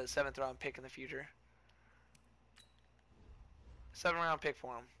 7th round pick in the future. 7th round pick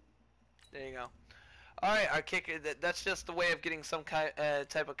for him. There you go. Alright, our kicker, that's just the way of getting some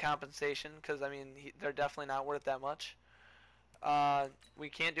type of compensation. Because, I mean, they're definitely not worth that much. We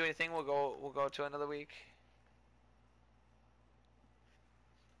can't do anything. We'll go to another week.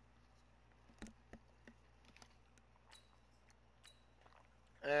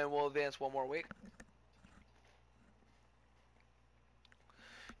 And we'll advance one more week.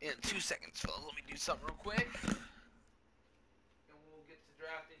 In 2 seconds, fellas. Let me do something real quick. And we'll get to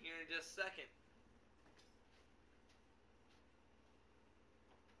drafting here in just a second.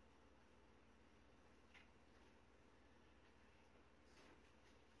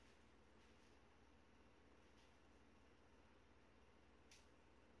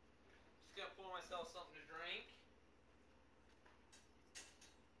 Just gonna pour myself something to drink.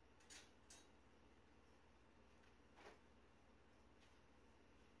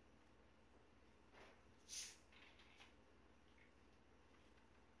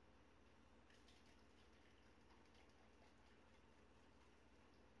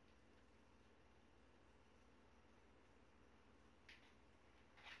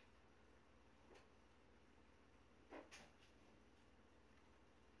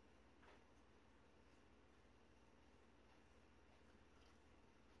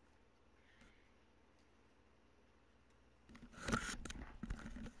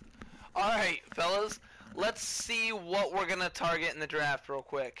 Alright, fellas. Let's see what we're going to target in the draft real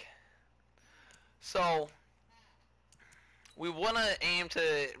quick. So, we want to aim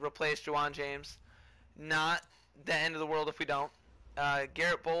to replace Juwan James. Not the end of the world if we don't.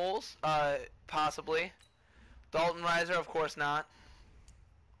 Garrett Bowles, possibly. Dalton Reiser, of course not.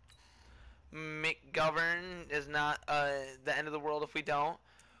 McGovern is not the end of the world if we don't.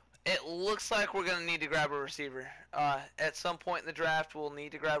 It looks like we're going to need to grab a receiver. At some point in the draft, we'll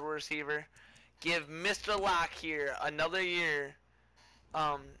need to grab a receiver. give Mr. Locke here another year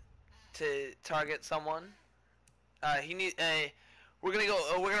um, to target someone. He need we're gonna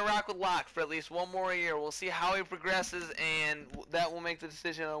go. We're gonna rock with Locke for at least one more year. We'll see how he progresses, and that will make the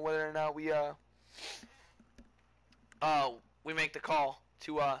decision on whether or not we make the call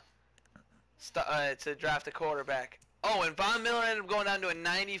to draft a quarterback. Oh, and Von Miller ended up going down to a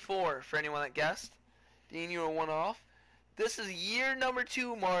 94 for anyone that guessed. Dean, you were one off. This is year number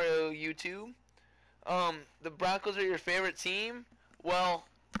 2, Mario YouTube. The Broncos are your favorite team. Well,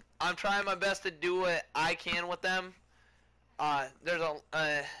 I'm trying my best to do what I can with them. I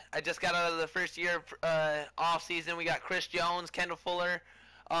just got out of the first year off season. We got Chris Jones, Kendall Fuller,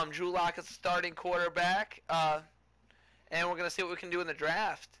 Drew Lock as starting quarterback, and we're gonna see what we can do in the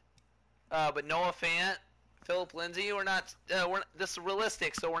draft. But Noah Fant, Philip Lindsay, this is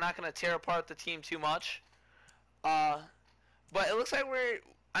realistic, so we're not gonna tear apart the team too much. But it looks like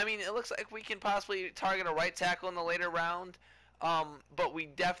it looks like we can possibly target a right tackle in the later round. But we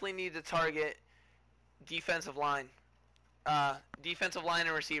definitely need to target defensive line. Defensive line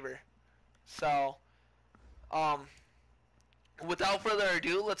and receiver. So, without further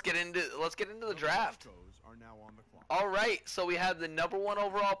ado, let's get into the draft. All right, so we have the number 1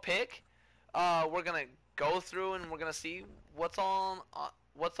 overall pick. We're gonna go through and we're gonna see what's all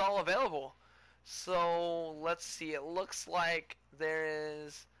available. So let's see. It looks like there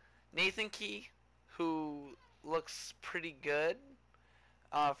is Nathan Key, who looks pretty good.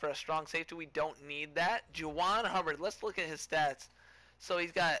 For a strong safety, we don't need that. Juwan Hubbard, let's look at his stats. So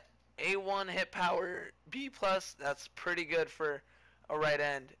he's got A1 hit power, B+. That's pretty good for a right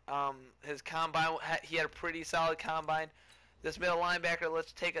end. His combine, he had a pretty solid combine. This middle linebacker,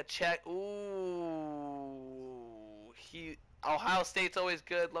 let's take a check. Ooh, Ohio State's always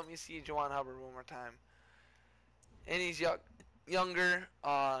good. Let me see Juwan Hubbard one more time. And he's younger.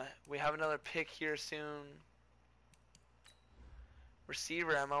 We have another pick here soon.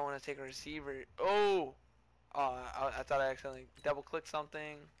 Receiver, I might want to take a receiver. Oh! I thought I accidentally double-clicked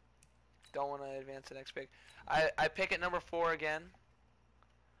something. Don't want to advance the next pick. I pick at number 4 again.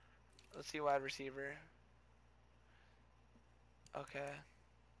 Let's see wide receiver. Okay.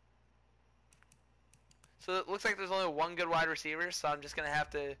 So it looks like there's only one good wide receiver, so I'm just gonna have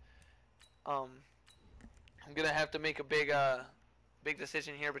to make a big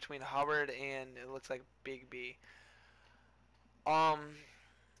decision here between Hubbard and it looks like Big B.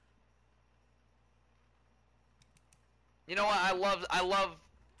 You know what? I love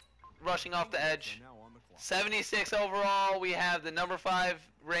rushing off the edge. 76 overall. We have the number 5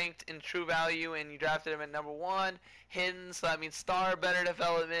 ranked in true value, and you drafted him at number 1. Hidden, so that means star, better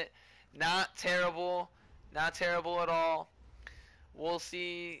development. Not terrible. Not terrible at all. We'll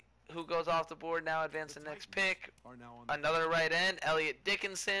see who goes off the board now. Advance the next pick. Another right end. Elliott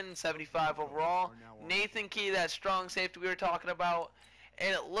Dickinson, 75 overall. Nathan Key, that strong safety we were talking about.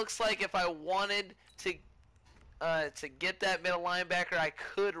 And it looks like if I wanted to get that middle linebacker, I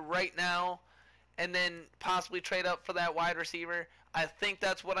could right now, and then possibly trade up for that wide receiver. I think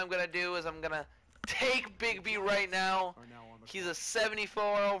that's what I'm gonna do. Is I'm gonna take Big B right now. He's a 74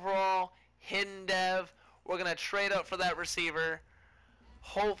 overall, hidden dev. We're gonna trade up for that receiver.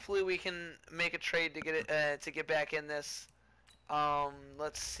 Hopefully, we can make a trade to get it to get back in this.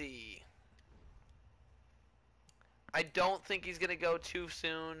 Let's see. I don't think he's gonna go too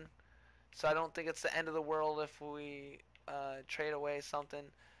soon. So I don't think it's the end of the world if we trade away something.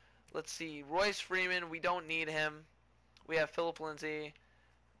 Let's see. Royce Freeman, we don't need him. We have Philip Lindsay.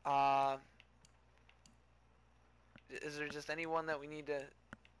 Is there just anyone that we need to...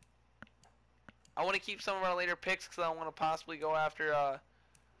 I want to keep some of our later picks because I want to possibly go after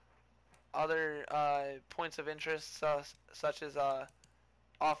other points of interest such as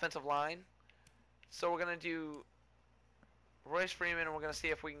offensive line. So we're going to do... Royce Freeman, and we're gonna see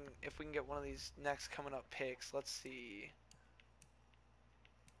if we can get one of these next coming up picks. Let's see.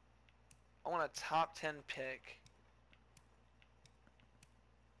 I want a top 10 pick.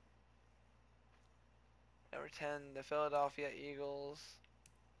 Number 10, the Philadelphia Eagles.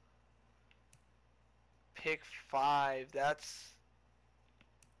 Pick 5. That's.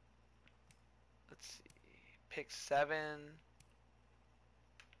 Let's see. Pick 7.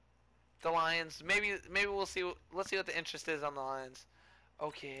 The Lions. Maybe we'll see. Let's see what the interest is on the Lions.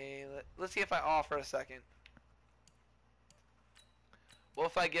 Okay, let's see if I offer a second. What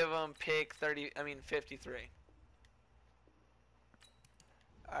if I give them pick 53?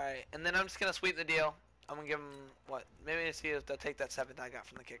 Alright, and then I'm just going to sweeten the deal. I'm going to give them, what? Maybe see if they'll take that 7th I got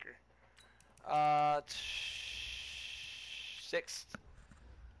from the kicker. 6th.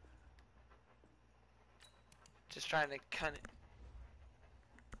 Just trying to kind of...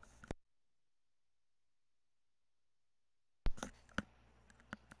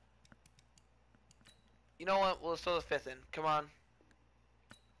 You know what? We'll just throw the 5th in. Come on.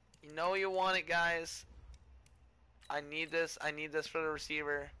 You know you want it, guys. I need this. I need this for the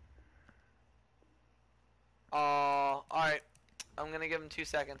receiver. Oh, alright. I'm going to give him 2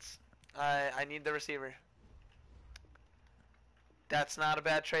 seconds. I need the receiver. That's not a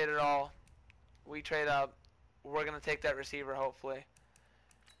bad trade at all. We trade up. We're going to take that receiver, hopefully.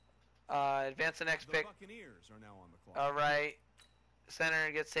 Advance the next pick. Buccaneers are now on the clock. Alright.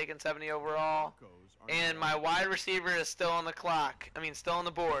 Center gets taken 70 overall. And my wide receiver is still on the clock. I mean, still on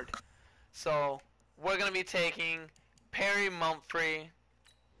the board. So, we're going to be taking Perry Mumphrey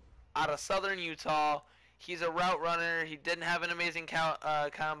out of Southern Utah. He's a route runner. He didn't have an amazing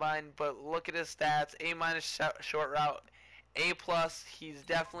combine, but look at his stats. A- short route. A+. He's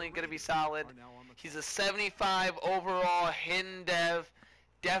definitely going to be solid. He's a 75 overall hidden dev.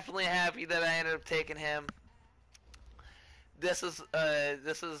 Definitely happy that I ended up taking him. This is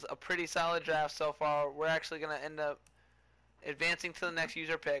a pretty solid draft so far. We're actually going to end up advancing to the next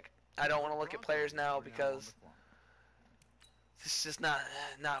user pick. I don't want to look at players now because this is just not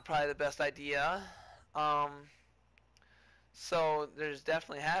probably the best idea. So there's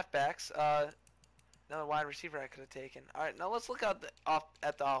definitely halfbacks. Another wide receiver I could have taken. All right, now let's look at the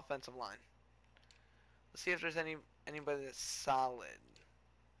offensive line. Let's see if there's anybody that's solid.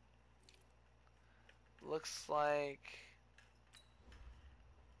 Looks like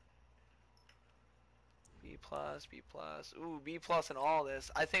B+, B+. Ooh, B+ in all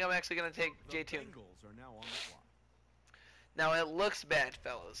this. I think I'm actually gonna take J-Tune. Now it looks bad,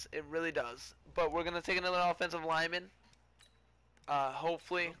 fellas. It really does. But we're gonna take another offensive lineman.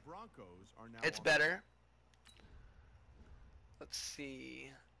 Hopefully, it's better. Let's see.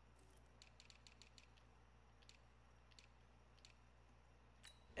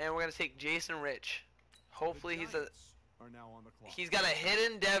 And we're gonna take Jason Rich. Hopefully he's got a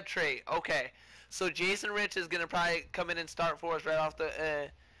hidden dev trait. Okay, so Jason Rich is gonna probably come in and start for us right off the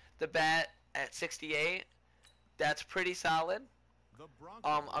bat at 68. That's pretty solid.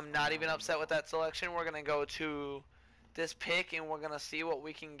 I'm not even upset with that selection. We're gonna go to this pick and we're gonna see what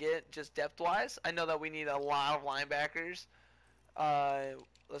we can get just depth-wise. I know that we need a lot of linebackers.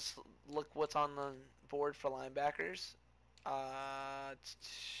 Let's look what's on the board for linebackers.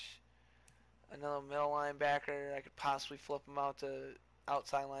 Another middle linebacker. I could possibly flip him out to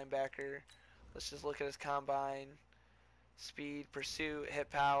outside linebacker. Let's just look at his combine. Speed, pursuit, hit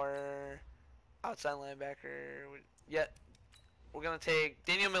power, outside linebacker. Yeah, we're gonna take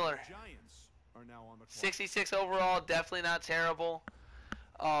Daniel Miller. 66 overall, definitely not terrible.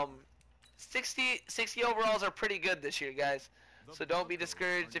 60 overalls are pretty good this year, guys. So don't be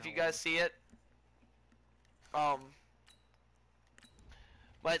discouraged if you guys see it.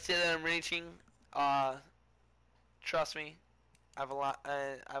 Might say that I'm reaching. Trust me, I have a lot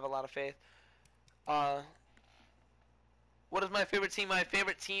of faith. What is my favorite team? My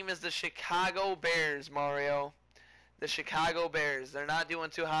favorite team is the Chicago Bears, Mario. The Chicago Bears. They're not doing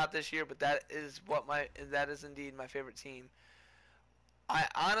too hot this year, but that is indeed my favorite team. I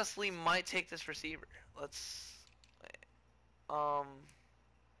honestly might take this receiver. Let's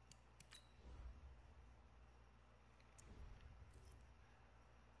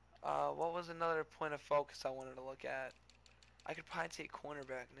what was another point of focus I wanted to look at? I could probably take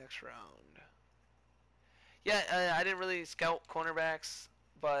cornerback next round. Yeah, I didn't really scout cornerbacks,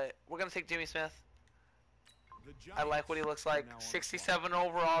 but we're gonna take Jimmy Smith. I like what he looks like. 67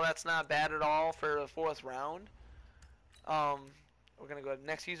 overall. That's not bad at all for the 4th round. We're gonna go to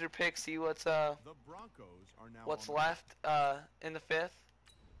next user pick. See what's left in the 5th.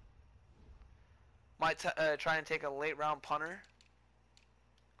 Might try and take a late round punter.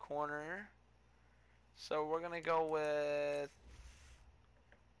 Corner. So we're gonna go with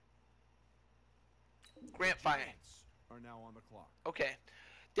Grant Fine. Okay.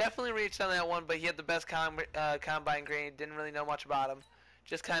 Definitely reached on that one, but he had the best combine grade. Didn't really know much about him.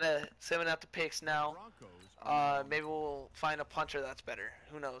 Just kind of simming out the picks now. Maybe we'll find a punter that's better.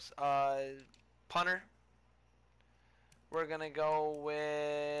 Who knows? Punter. We're going to go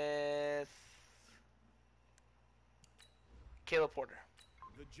with Caleb Porter.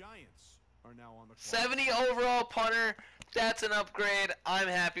 The Giants are now on the clock. 70 overall punter. That's an upgrade. I'm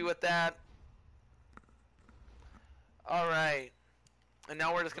happy with that. All right. And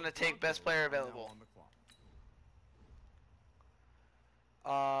now we're just going to take best player available.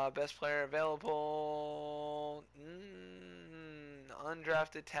 Best player available.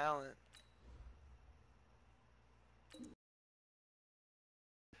 Undrafted talent.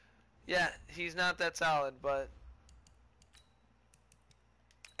 Yeah, he's not that solid, but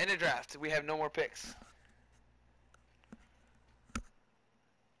in a draft, we have no more picks.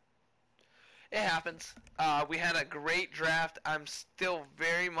 It happens. We had a great draft. I'm still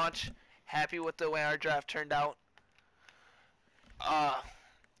very much happy with the way our draft turned out.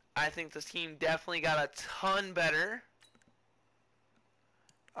 I think this team definitely got a ton better.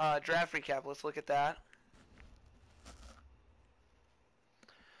 Draft recap. Let's look at that.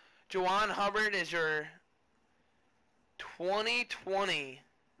 Juwan Hubbard is your 2020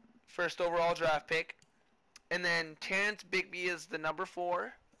 first overall draft pick. And then Terrence Bigby is the number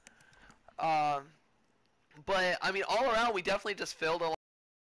 4. But, I mean, all around, we definitely just filled a lot.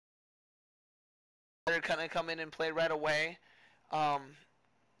 They're kind of come in and play right away.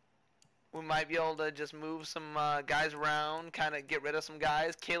 We might be able to just move some guys around, kind of get rid of some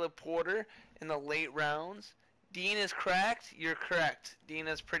guys. Caleb Porter in the late rounds. Dean is cracked. You're correct. Dean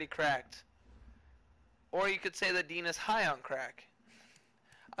is pretty cracked. Or you could say that Dean is high on crack.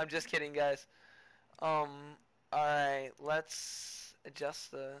 I'm just kidding, guys. Alright, let's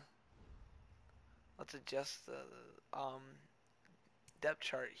adjust the depth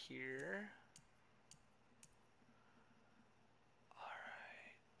chart here.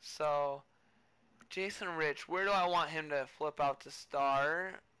 Alright. So Jason Rich, where do I want him to flip out to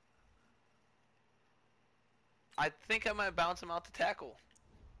star? I think I might bounce him out to tackle.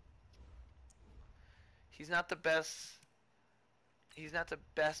 He's not the best. He's not the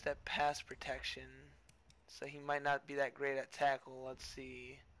best at pass protection, so he might not be that great at tackle. Let's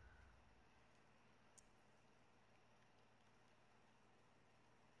see.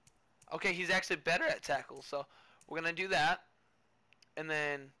 Okay, he's actually better at tackle, so we're gonna do that. And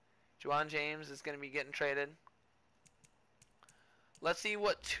then Juwan James is gonna be getting traded. Let's see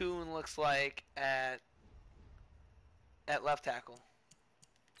what Toon looks like at left tackle.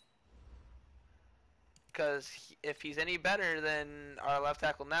 Because if he's any better than our left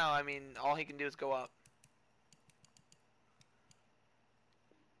tackle now, I mean, all he can do is go up.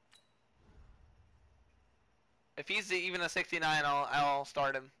 If he's even a 69, I'll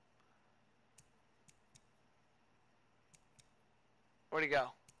start him. Where'd he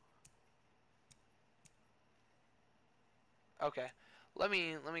go? Okay. Let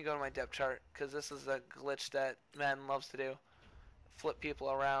me go to my depth chart, because this is a glitch that Madden loves to do. Flip people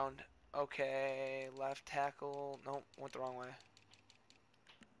around. Okay, left tackle. Nope, went the wrong way.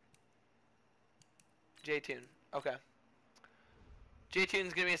 J-Tune. Okay.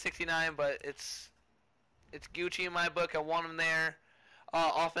 J-Tune's gonna be a 69, but it's Gucci in my book. I want him there.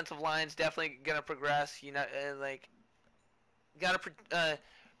 Offensive line's definitely gonna progress. You know, like gotta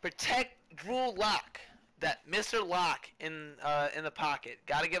protect Drew Lock, that Mr. Lock in the pocket.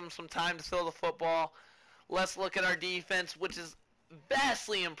 Gotta give him some time to throw the football. Let's look at our defense, which is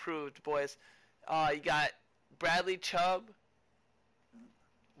vastly improved, boys. You got Bradley Chubb.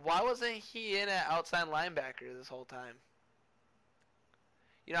 Why wasn't he in at outside linebacker this whole time?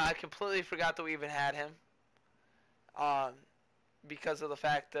 You know, I completely forgot that we even had him. Because of the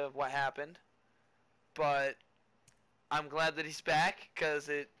fact of what happened. But I'm glad that he's back, because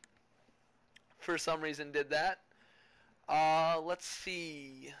it, for some reason, did that. Let's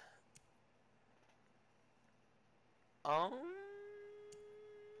see.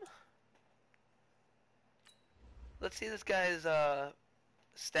 Let's see this guy's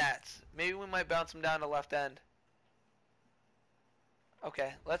stats. Maybe we might bounce him down to left end.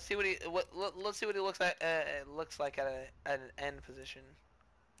 Okay, let's see what he let's see what he looks like at an end position.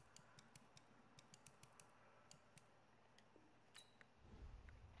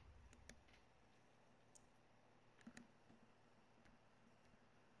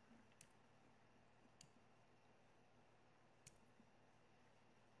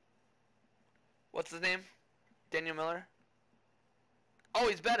 What's his name? Daniel Miller? Oh,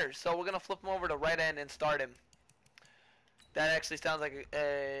 he's better. So we're going to flip him over to right end and start him. That actually sounds like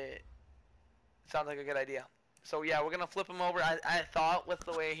a good idea. So yeah, we're going to flip him over. I thought with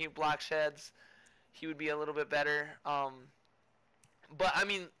the way he block sheds, he would be a little bit better. But I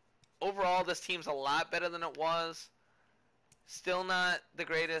mean, overall this team's a lot better than it was. Still not the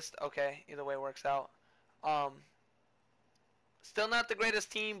greatest. Okay, either way works out. Still not the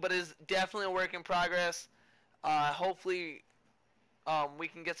greatest team, but is definitely a work in progress. Hopefully, we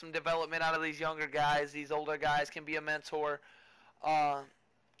can get some development out of these younger guys. These older guys can be a mentor.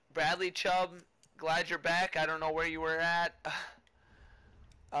 Bradley Chubb, glad you're back. I don't know where you were at.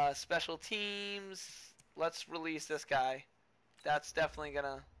 Special teams. Let's release this guy. That's definitely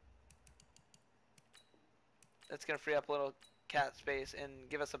that's gonna free up a little cat space and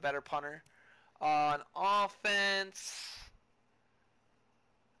give us a better punter. On offense,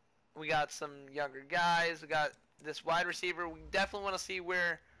 we got some younger guys. We got this wide receiver. We definitely want to see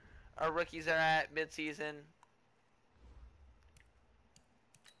where our rookies are at mid-season.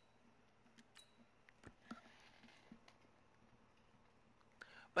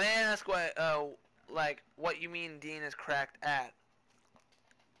 May I ask what you mean Dean is cracked at?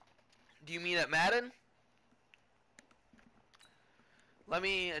 Do you mean at Madden? Let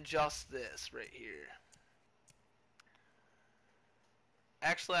me adjust this right here.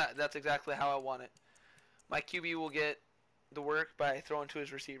 Actually, that's exactly how I want it. My QB will get the work by throwing to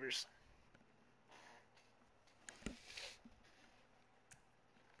his receivers.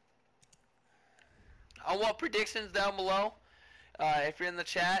 I want predictions down below. If you're in the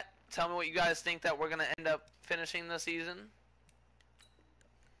chat, tell me what you guys think that we're going to end up finishing the season.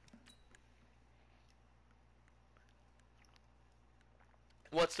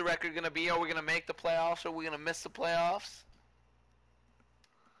 What's the record going to be? Are we going to make the playoffs? Or are we going to miss the playoffs?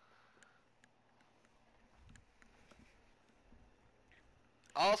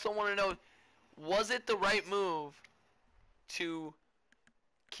 I also want to know, was it the right move to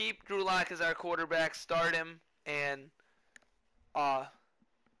keep Drew Lock as our quarterback, start him, and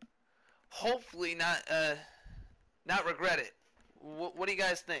hopefully not regret it? What do you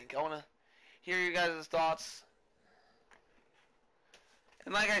guys think? I want to hear your guys' thoughts.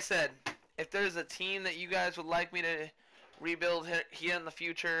 And like I said, if there's a team that you guys would like me to rebuild here in the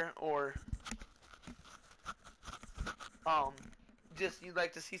future, or just you'd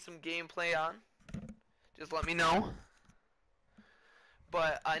like to see some gameplay on, just let me know.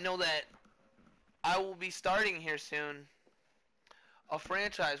 But I know that I will be starting here soon a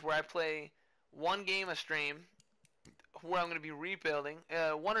franchise where I play one game a stream, where I'm going to be rebuilding,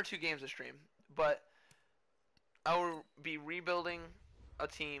 1 or 2 games a stream, but I will be rebuilding a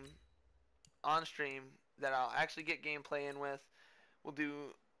team on stream that I'll actually get gameplay in with. We'll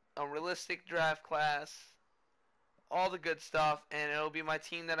do a realistic draft class, all the good stuff, and it'll be my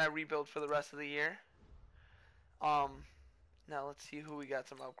team that I rebuild for the rest of the year. Now let's see who we got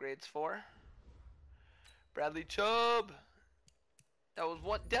some upgrades for. Bradley Chubb. I was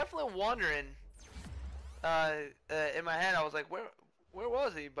definitely wondering in my head. I was like, where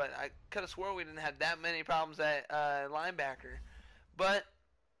was he? But I could have swore we didn't have that many problems at linebacker. But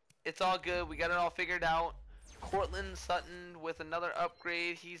it's all good. We got it all figured out. Cortland Sutton with another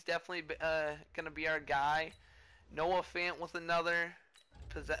upgrade. He's definitely going to be our guy. Noah Fant with another.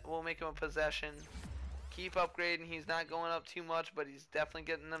 We'll make him a possession. Keep upgrading. He's not going up too much, but he's definitely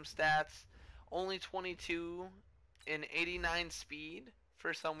getting them stats. Only 22 in 89 speed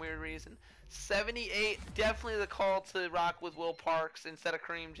for some weird reason. 78, definitely the call to rock with Will Parks instead of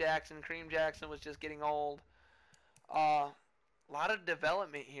Kareem Jackson. Kareem Jackson was just getting old. A lot of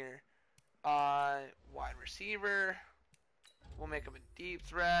development here. Wide receiver. We'll make him a deep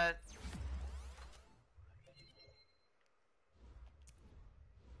threat.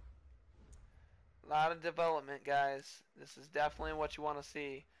 A lot of development, guys. This is definitely what you want to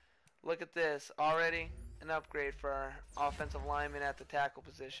see. Look at this. Already an upgrade for our offensive lineman at the tackle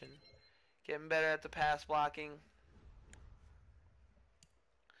position. Getting better at the pass blocking.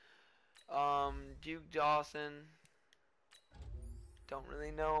 Duke Dawson. Don't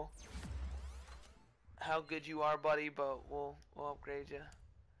really know how good you are, buddy, but we'll upgrade you.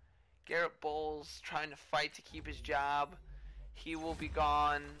 Garrett Bowles trying to fight to keep his job. He will be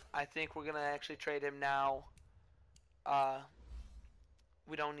gone. I think we're going to actually trade him now.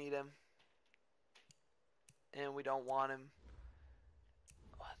 We don't need him. And we don't want him.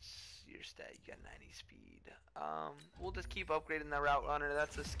 What's your stat? You got 90 speed. We'll just keep upgrading the route runner.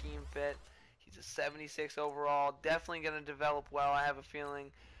 That's a scheme fit. He's a 76 overall. Definitely going to develop well, I have a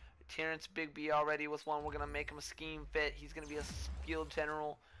feeling. Terrence Bigby already was one. We're going to make him a scheme fit. He's going to be a field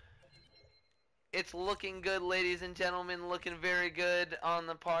general. It's looking good, ladies and gentlemen. Looking very good on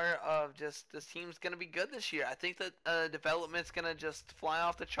the part of just this team's going to be good this year. I think that development's going to just fly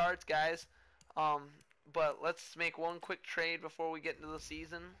off the charts, guys. But let's make one quick trade before we get into the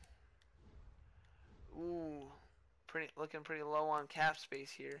season. Ooh, looking pretty low on cap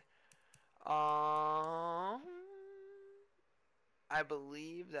space here. I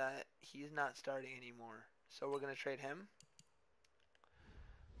believe that he's not starting anymore, so we're gonna trade him.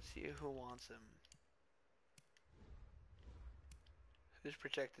 See who wants him. Who's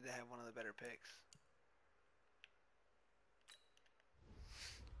projected to have one of the better picks?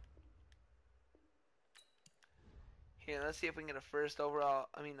 Here, let's see if we can get a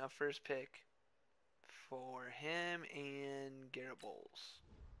first pick for him and Garrett Bowles.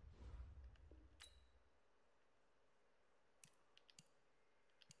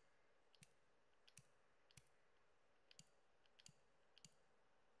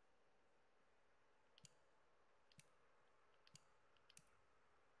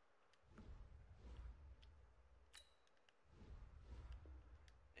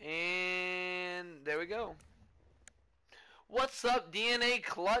 And there we go. What's up, DNA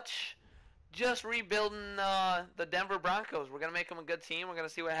Clutch? Just rebuilding the Denver Broncos. We're going to make them a good team. We're going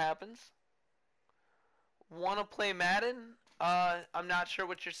to see what happens. Want to play Madden? I'm not sure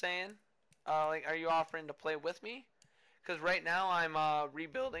what you're saying. Like, are you offering to play with me? Because right now I'm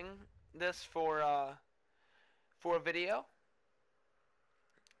rebuilding this for a video.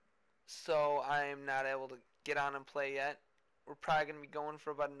 So I'm not able to get on and play yet. We're probably going to be going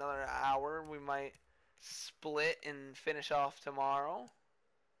for about another hour. We might split and finish off tomorrow.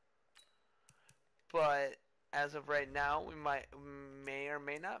 But as of right now, we may or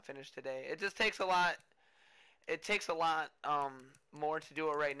may not finish today. It just takes a lot. It takes a lot more to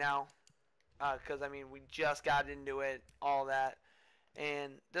do it right now. Because, I mean, we just got into it, all that.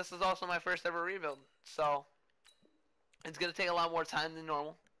 And this is also my first ever rebuild. So it's going to take a lot more time than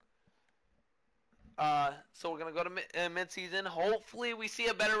normal. So we're going to go to mid-season. Hopefully we see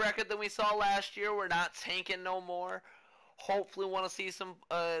a better record than we saw last year. We're not tanking no more. Hopefully want to see some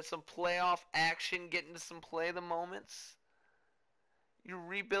playoff action, get into some play the moments. You're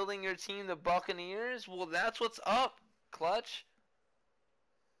rebuilding your team, the Buccaneers? Well, that's what's up, Clutch.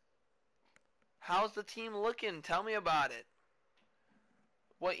 How's the team looking? Tell me about it.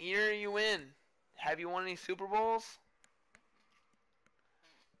 What year are you in? Have you won any Super Bowls?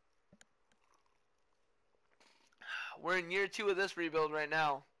 We're in year 2 of this rebuild right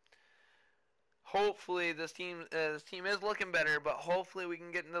now. Hopefully this team is looking better, but hopefully we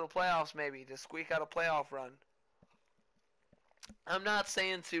can get into the playoffs maybe to squeak out a playoff run. I'm not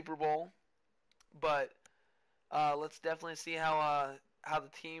saying Super Bowl, but let's definitely see how the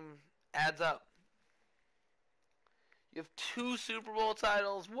team adds up. You have 2 Super Bowl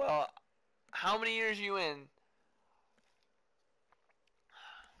titles. Well, how many years are you in?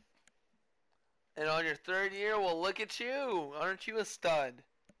 And on your 3rd year, well, look at you. Aren't you a stud?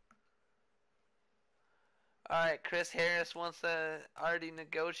 Alright, Chris Harris wants to already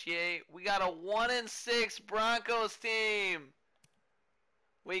negotiate. We got a 1-6 Broncos team.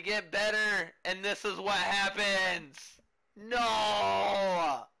 We get better, and this is what happens.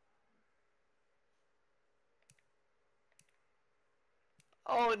 No!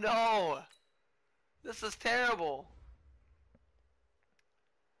 Oh no! This is terrible.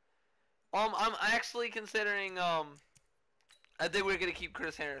 I'm actually considering I think we're gonna keep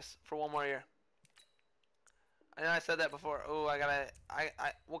Chris Harris for 1 more year. I know I said that before. Oh,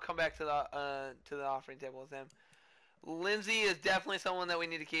 we'll come back to the offering table with him. Lindsey is definitely someone that we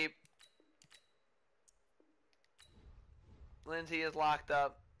need to keep. Lindsey is locked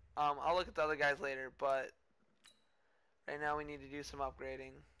up. I'll look at the other guys later, but right now we need to do some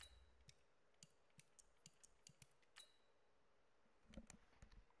upgrading.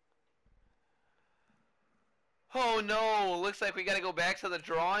 Oh no, looks like we gotta go back to the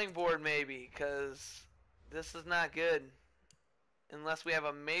drawing board maybe, because this is not good. Unless we have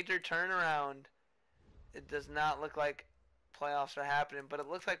a major turnaround, it does not look like playoffs are happening, but it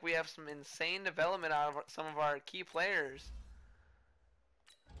looks like we have some insane development out of some of our key players.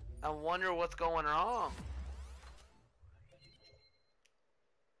 I wonder what's going wrong.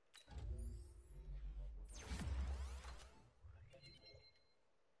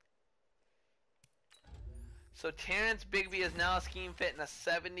 So Terrence Bigby is now a scheme fit in a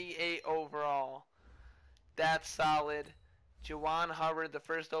 78 overall. That's solid. Juwan Hubbard, the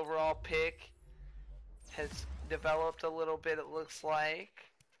first overall pick, has developed a little bit, it looks like.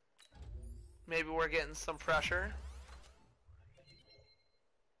 Maybe we're getting some pressure.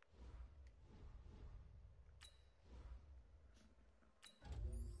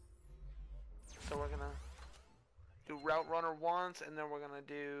 So we're going to do route runner once, and then we're going to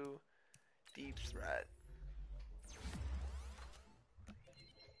do deep threat.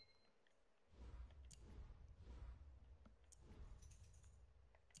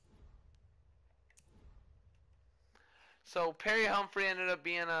 So Perry Humphrey ended up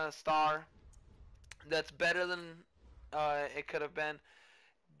being a star. That's better than it could have been.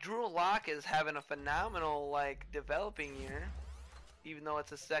 Drew Lock is having a phenomenal developing year, even though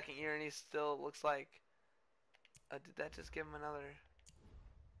it's his 2nd year, and he still looks like. Did that just give him another?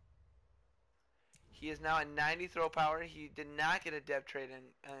 He is now at 90 throw power. He did not get a depth trade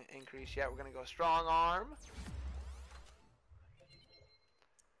increase yet. We're gonna go strong arm,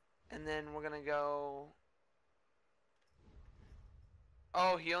 and then we're gonna go.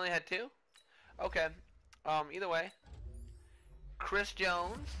 Oh, he only had 2? Okay. Either way. Chris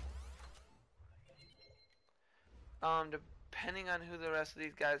Jones. Depending on who the rest of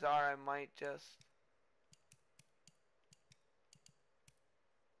these guys are, I might just...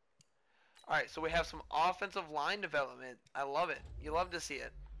 Alright, so we have some offensive line development. I love it. You love to see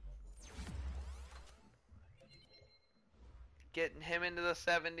it. Getting him into the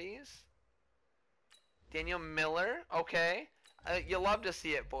 70s. Daniel Miller, okay. You love to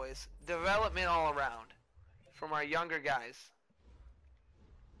see it, boys. Development all around from our younger guys.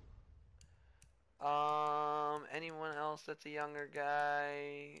 Anyone else that's a younger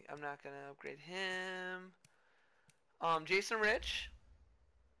guy? I'm not gonna upgrade him. Jason Rich,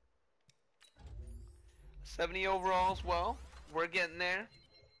 70 overall as well. We're getting there.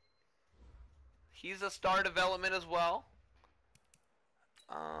 He's a star development as well.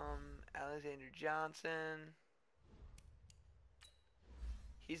 Alexander Johnson.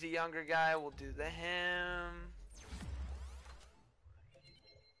 He's a younger guy. We'll do the him.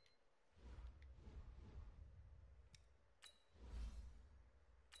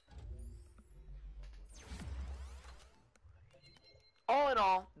 All in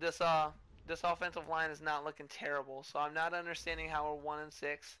all, this offensive line is not looking terrible. So I'm not understanding how we're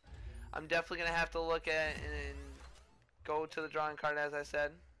 1-6. I'm definitely gonna have to look at it and go to the drawing card, as I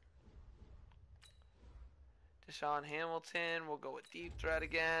said. Deshaun Hamilton. We'll go with deep threat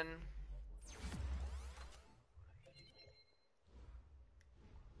again.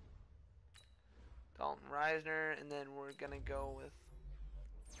 Dalton Reisner, and then we're gonna go with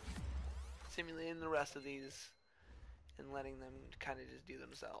simulating the rest of these and letting them kind of just do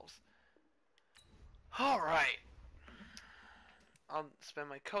themselves. All right. I'll spend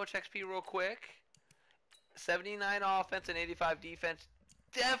my coach XP real quick. 79 offense and 85 defense.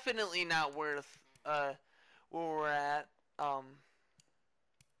 Definitely not worth where we're at.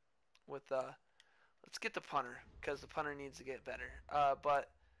 Let's get the punter because the punter needs to get better.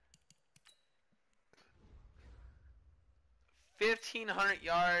 But 1,500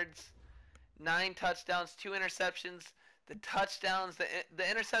 yards, 9 touchdowns, 2 interceptions. The touchdowns, the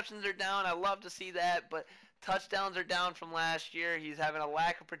interceptions are down. I love to see that, but touchdowns are down from last year. He's having a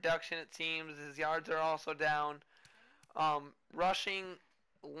lack of production, it seems. His yards are also down. Rushing,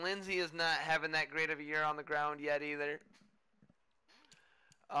 Lindsey is not having that great of a year on the ground yet either.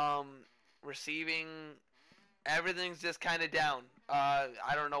 Receiving, everything's just kind of down. I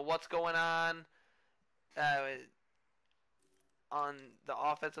don't know what's going on the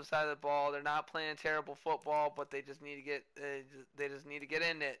offensive side of the ball. They're not playing terrible football, but they just need to get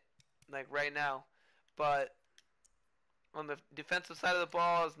in it, like right now. But on the defensive side of the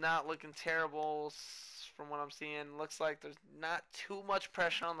ball, is not looking terrible from what I'm seeing. Looks like there's not too much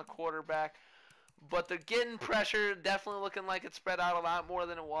pressure on the quarterback, but they're getting pressure. Definitely looking like it's spread out a lot more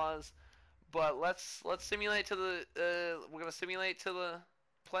than it was. But let's simulate to we're gonna simulate to the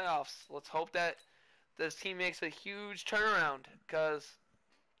playoffs. Let's hope that this team makes a huge turnaround because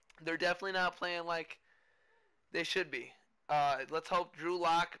they're definitely not playing like they should be. Let's hope Drew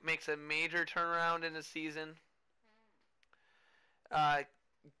Lock makes a major turnaround in the season.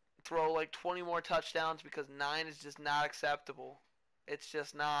 Throw like 20 more touchdowns because 9 is just not acceptable. It's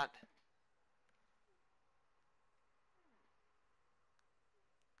just not.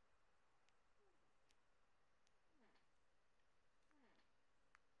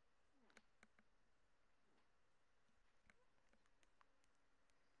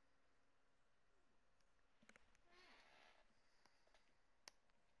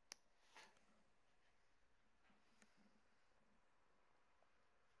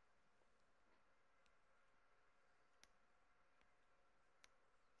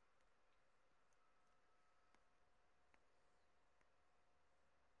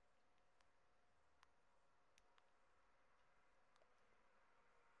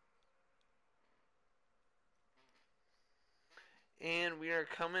 And we are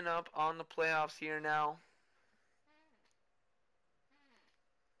coming up on the playoffs here now.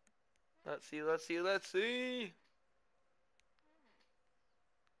 Let's see.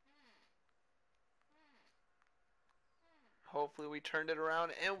 Hopefully we turned it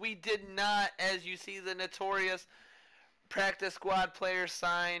around. And we did not, as you see the notorious practice squad players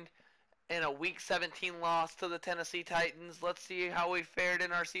signed in a Week 17 loss to the Tennessee Titans. Let's see how we fared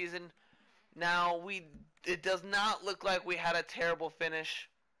in our season. Now, it does not look like we had a terrible finish.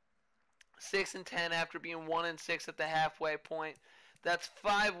 6-10 after being 1-6 at the halfway point. That's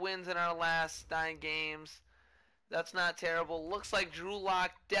 5 wins in our last 9 games. That's not terrible. Looks like Drew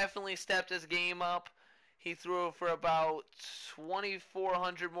Lock definitely stepped his game up. He threw for about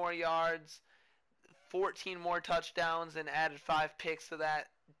 2,400 more yards, 14 more touchdowns, and added 5 picks to that.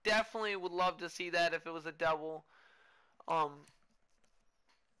 Definitely would love to see that if it was a double.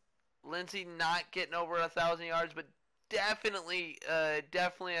 Lindsey not getting over 1,000 yards, but definitely a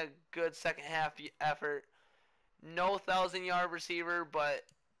good second half effort. No 1,000-yard receiver, but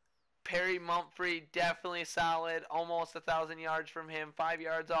Perry Mumphrey definitely solid. Almost 1,000 yards from him. 5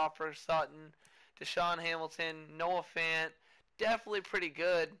 yards off for Sutton. Deshaun Hamilton, Noah Fant, definitely pretty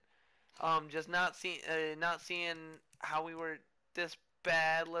good. Just not seeing how we were this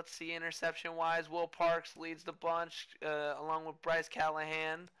bad. Let's see, interception wise, Will Parks leads the bunch along with Bryce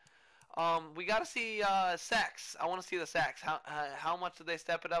Callahan. We got to see sacks. I want to see the sacks. How much did they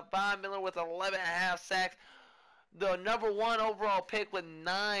step it up? Von Miller with 11.5 sacks. The number 1 overall pick with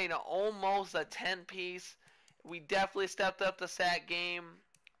 9, almost a 10 piece. We definitely stepped up the sack game.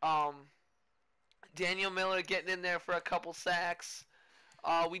 Daniel Miller getting in there for a couple sacks.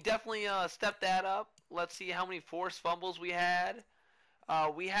 We definitely stepped that up. Let's see how many forced fumbles we had.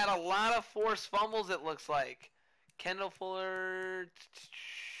 We had a lot of forced fumbles, it looks like. Kendall Fuller.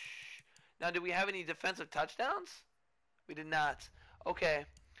 Now, did we have any defensive touchdowns? We did not. Okay.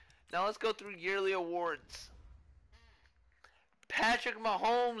 Now let's go through yearly awards. Patrick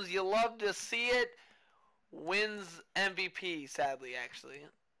Mahomes, you love to see it, wins MVP, sadly, actually.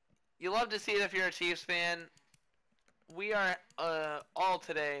 You love to see it if you're a Chiefs fan. We are all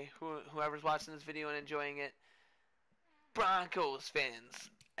today, whoever's watching this video and enjoying it, Broncos fans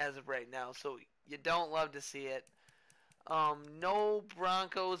as of right now, so you don't love to see it. No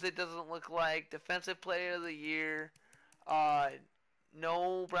Broncos, it doesn't look like. Defensive Player of the Year,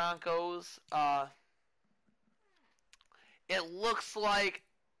 no Broncos. It looks like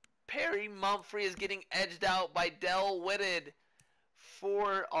Perry Mumphrey is getting edged out by Del Whitted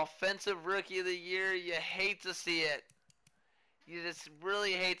for Offensive Rookie of the Year. You hate to see it. You just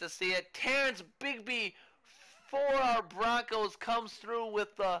really hate to see it. Terrence Bigby for our Broncos comes through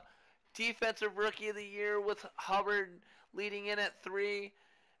with the Defensive Rookie of the Year with Hubbard leading in at 3.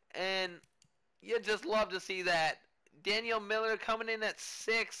 And you just love to see that. Daniel Miller coming in at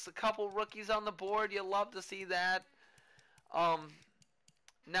 6. A couple rookies on the board. You love to see that.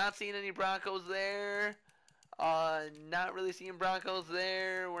 Not seeing any Broncos there. Not really seeing Broncos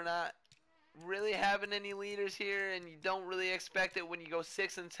there. We're not really having any leaders here, and you don't really expect it when you go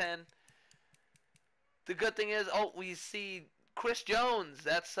 6-10. The good thing is, we see Chris Jones.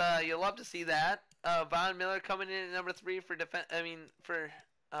 That's you love to see that. Von Miller coming in at number 3 for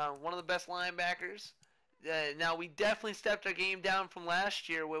one of the best linebackers. Now we definitely stepped our game down from last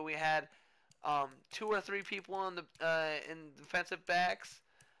year where we had 2 or 3 people on the in defensive backs.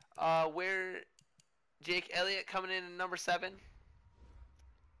 Where Jake Elliott coming in at number 7.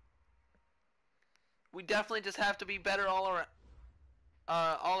 We definitely just have to be better all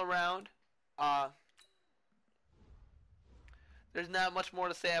around. There's not much more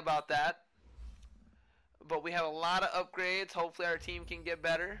to say about that. But we have a lot of upgrades. Hopefully our team can get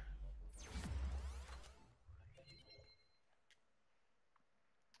better.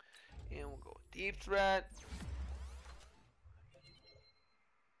 And we'll go with deep threat.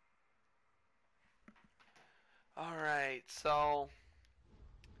 Alright, so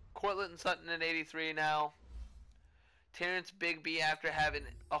Cortland Sutton at 83 now. Terrence Bigby, after having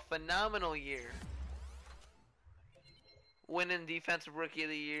a phenomenal year, winning Defensive Rookie of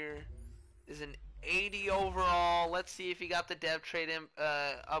the Year, is an 80 overall. Let's see if he got the dev trade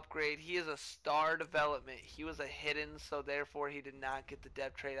upgrade. He is a star development. He was a hidden, so therefore he did not get the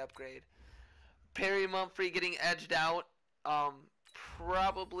dev trade upgrade. Perry Mumphrey getting edged out.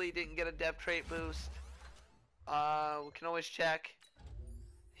 Probably didn't get a dev trait boost. We can always check.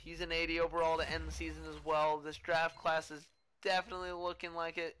 He's an 80 overall to end the season as well. This draft class is definitely looking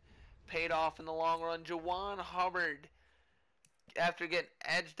like it paid off in the long run. Jawan Hubbard, after getting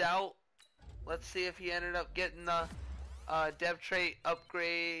edged out, let's see if he ended up getting the dev trait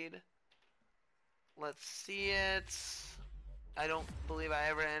upgrade. Let's see it. I don't believe I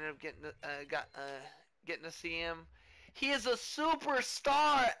ever ended up getting to see him. He is a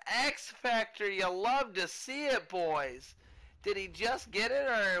superstar X Factor. You love to see it, boys. Did he just get it,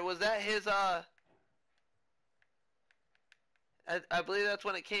 or was that his, I believe that's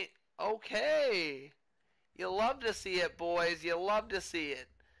when it came. Okay. You love to see it, boys. You love to see it.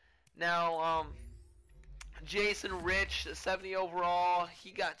 Now, Jason Rich, 70 overall.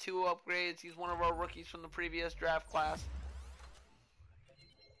 He got 2 upgrades. He's one of our rookies from the previous draft class.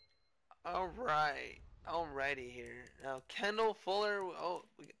 Alright. Alrighty here. Now, Kendall Fuller. Oh,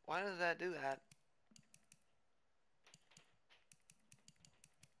 why does that do that?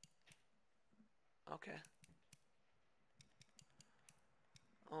 Okay.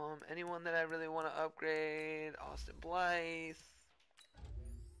 Anyone that I really want to upgrade? Austin Blythe.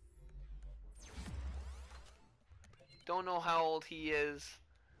 Don't know how old he is.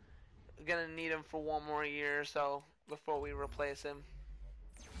 We're gonna need him for 1 more year or so before we replace him.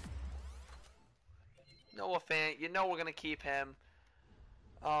 Noah Fant, you know we're gonna keep him.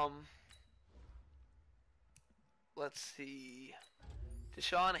 Let's see.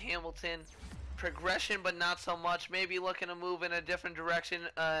 Deshaun Hamilton, progression, but not so much. Maybe looking to move in a different direction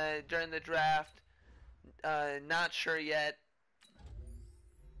during the draft. Not sure yet.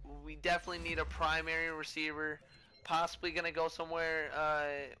 We definitely need a primary receiver. Possibly going to go somewhere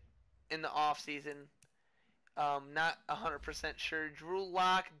in the off season. Not 100% sure. Drew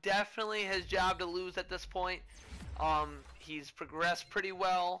Lock definitely his job to lose at this point. He's progressed pretty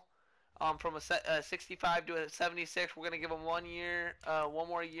well. From a 65 to a 76, we're going to give him 1 year, one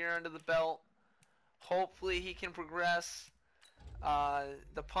more year under the belt. Hopefully he can progress.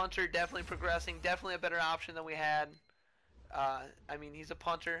 The punter definitely progressing. Definitely a better option than we had. I mean, he's a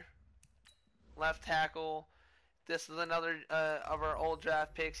punter. Left tackle. This is another of our old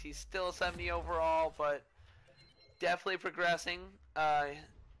draft picks. He's still a 70 overall, but definitely progressing.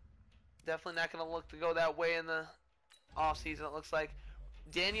 Definitely not going to look to go that way in the offseason, it looks like.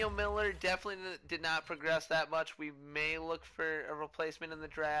 Daniel Miller definitely did not progress that much. We may look for a replacement in the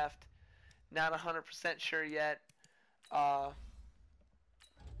draft. Not 100% sure yet. Juwan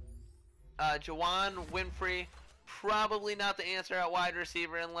Winfrey, probably not the answer at wide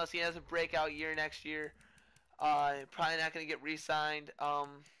receiver unless he has a breakout year next year. Probably not going to get re-signed.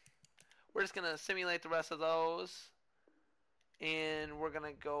 We're just going to simulate the rest of those. And we're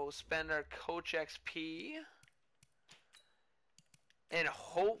going to go spend our Coach XP. And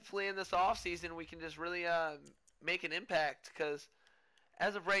hopefully in this offseason we can just really make an impact, because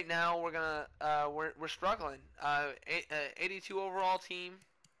as of right now we're struggling. 82 overall team.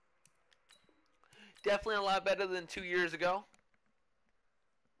 Definitely a lot better than 2 years ago.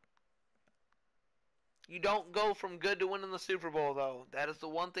 You don't go from good to winning the Super Bowl, though. That is the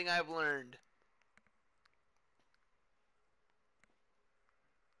one thing I've learned.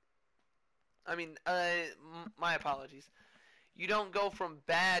 I mean, my apologies. You don't go from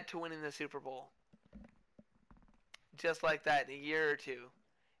bad to winning the Super Bowl. Just like that in a year or two.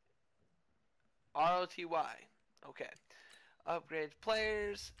 ROTY. Okay. Upgrades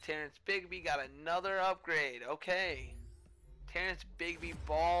players. Terrence Bigby got another upgrade. Okay. Terrence Bigby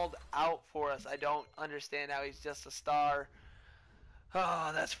balled out for us. I don't understand how he's just a star.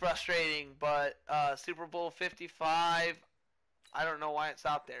 Oh, that's frustrating. But Super Bowl 55, I don't know why it's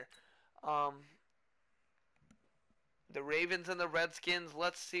out there. The Ravens and the Redskins.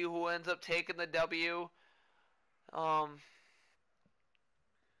 Let's see who ends up taking the W. I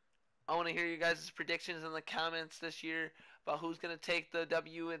want to hear you guys' predictions in the comments this year about who's going to take the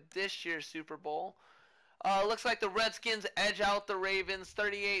W in this year's Super Bowl. Looks like the Redskins edge out the Ravens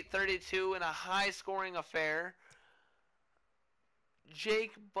 38-32 in a high-scoring affair.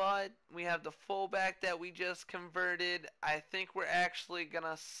 Jake Butt, we have the fullback that we just converted. I think we're actually going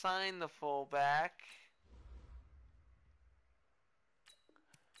to sign the fullback.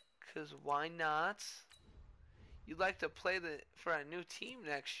 Because why not? You'd like to play for a new team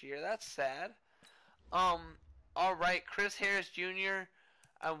next year. That's sad. Alright, Chris Harris Jr.,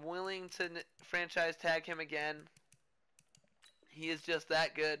 I'm willing to franchise tag him again. He is just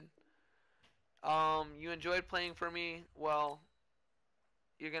that good. You enjoyed playing for me. Well,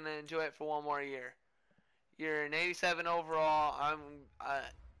 you're going to enjoy it for one more year. You're an 87 overall.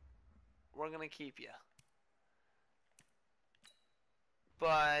 We're going to keep you.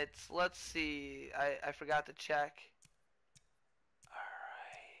 But let's see. I forgot to check.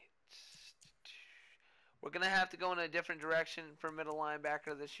 Alright. We're going to have to go in a different direction for middle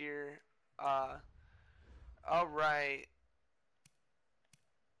linebacker this year. Alright.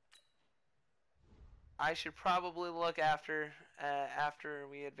 I should probably look after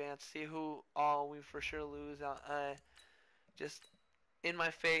we advance, see who all we for sure lose. Just in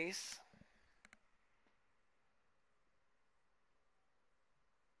my face.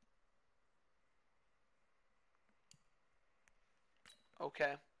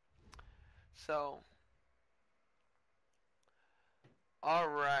 Okay. So,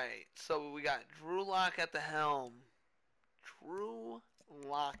 alright. So we got Drew Lock at the helm. Drew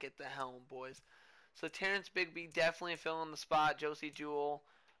Lock at the helm, boys. So Terrence Bigby definitely filling the spot. Josie Jewell.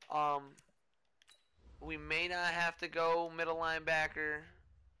 We may not have to go middle linebacker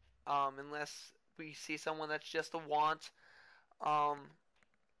unless we see someone that's just a want.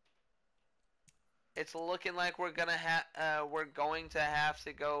 It's looking like we're going to have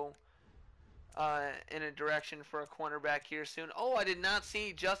to go in a direction for a cornerback here soon. Oh, I did not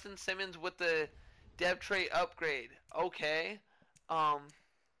see Justin Simmons with the depth trait upgrade. Okay.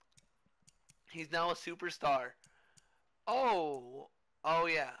 He's now a superstar. Oh. Oh,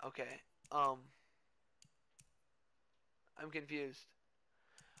 yeah. Okay. I'm confused.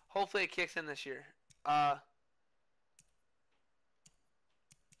 Hopefully it kicks in this year.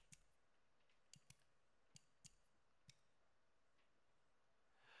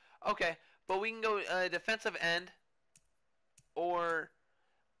 Okay. But we can go defensive end or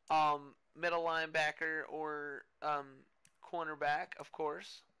middle linebacker or cornerback, of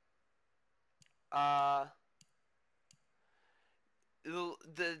course. Uh,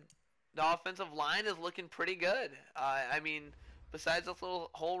 the offensive line is looking pretty good. I mean, besides this little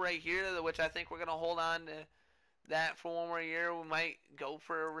hole right here, which I think we're gonna hold on to that for one more year, we might go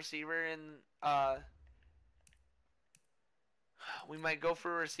for a receiver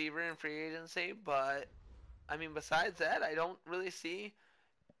in free agency. But I mean, besides that, I don't really see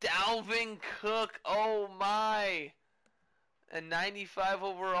Dalvin Cook. Oh my! A 95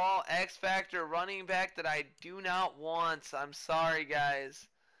 overall X Factor running back that I do not want. I'm sorry, guys.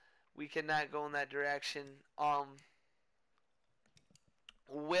 We cannot go in that direction.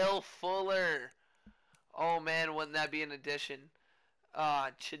 Will Fuller. Oh man, wouldn't that be an addition?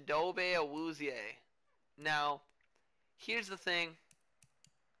 Chidobe Awuzie. Now, here's the thing.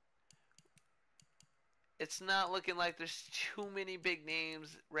 It's not looking like there's too many big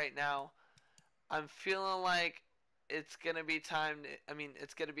names right now. I'm feeling like it's gonna be time.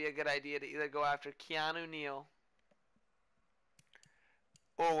 It's gonna be a good idea to either go after Keanu Neal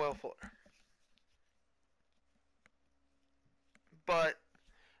or Will Fuller. But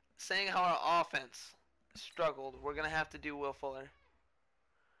saying how our offense struggled, we're gonna have to do Will Fuller.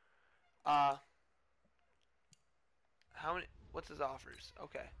 Uh, how many? What's his offers?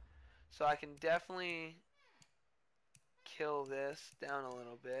 Okay, so I can definitely kill this down a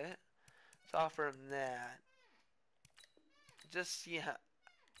little bit. Let's offer him that. Just see how.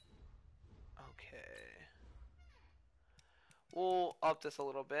 Okay. We'll up this a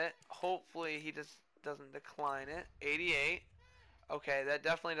little bit. Hopefully he just doesn't decline it. 88. Okay, that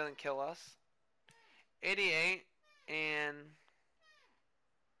definitely doesn't kill us. 88 and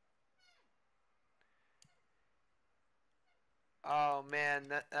oh man,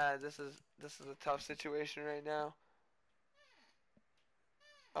 this is a tough situation right now.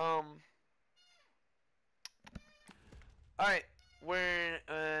 All right,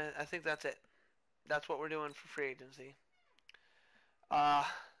 I think that's it. That's what we're doing for free agency. Uh,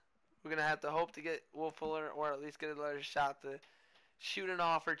 we're gonna have to hope to get Will Fuller, or at least get another shot to shoot an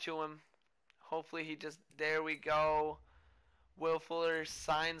offer to him. Hopefully he just. There we go. Will Fuller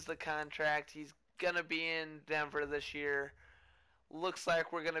signs the contract. He's gonna be in Denver this year. Looks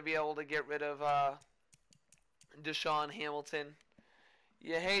like we're gonna be able to get rid of Deshaun Hamilton.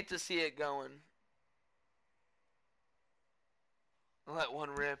 You hate to see it going. Let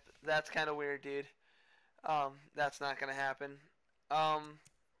one rip. That's kind of weird, dude. That's not gonna happen. Um,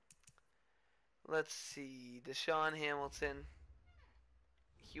 let's see. Deshaun Hamilton.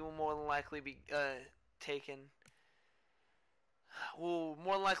 He will more than likely be taken. We'll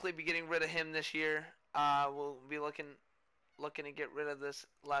more than likely be getting rid of him this year. We'll be looking to get rid of this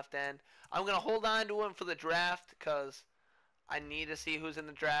left end. I'm gonna hold on to him for the draft because I need to see who's in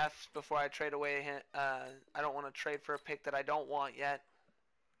the draft before I trade away him. I don't want to trade for a pick that I don't want yet.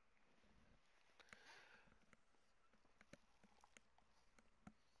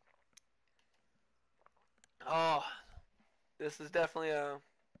 Oh, this is definitely a.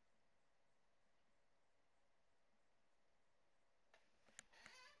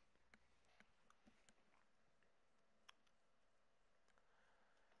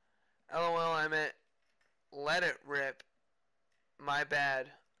 LOL, I meant let it rip. My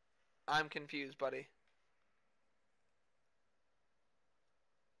bad. I'm confused, buddy.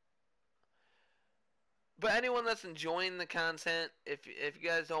 But anyone that's enjoying the content, if you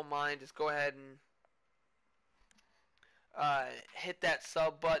guys don't mind, just go ahead and hit that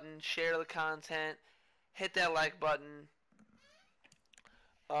sub button, share the content, hit that like button.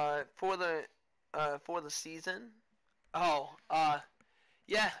 For the season. Oh,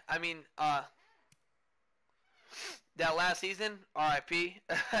 yeah. I mean, that last season, RIP.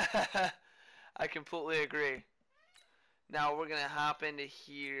 I completely agree. Now we're gonna hop into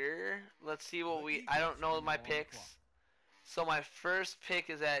here. Let's see what we. I don't know my picks. So my first pick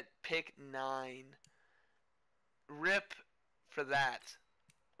is at pick 9. Rip for that.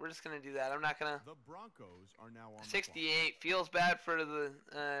 We're just gonna do that. I'm not gonna. The Broncos are now on 68 feels bad for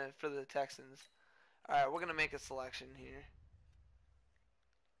the Texans. All right, we're gonna make a selection here.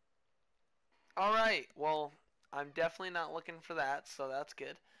 All right. Well, I'm definitely not looking for that, so that's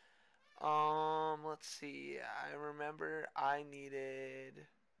good. Let's see. I remember I needed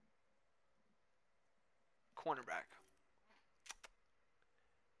cornerback.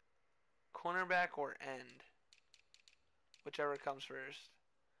 Cornerback or end. Whichever comes first.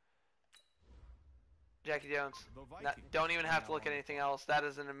 Jackie Jones. Don't even have to look at anything else. That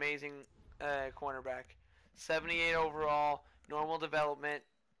is an amazing cornerback. 78 overall, normal development.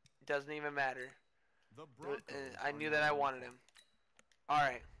 Doesn't even matter. The Broncos I are knew now that I on the wanted clock. him. All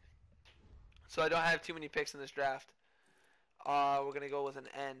right. So I don't have too many picks in this draft. We're gonna go with an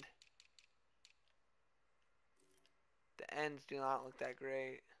end. The ends do not look that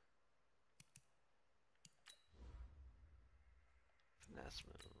great. Finesse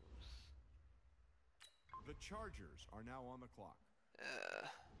moves. The Chargers are now on the clock. Uh,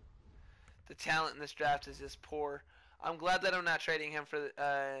 the talent in this draft is just poor. I'm glad that I'm not trading him for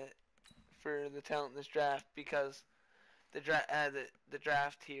the talent in this draft because the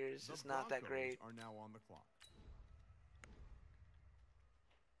draft here is The just not that Broncos great. are now on the clock.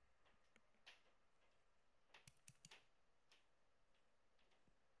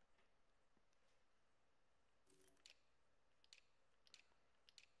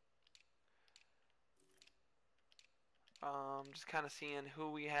 Just kind of seeing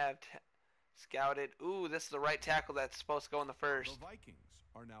who we have scouted. Ooh, this is the right tackle that's supposed to go in the The first. Vikings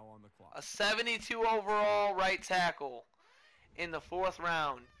are now on the clock. A 72 overall right tackle in the 4th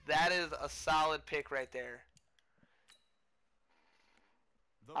round. That is a solid pick right there.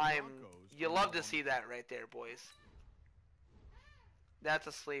 The Broncos You are love now to on see the that clock. right there, boys. That's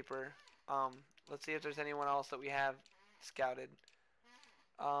a sleeper. Let's see if there's anyone else that we have scouted.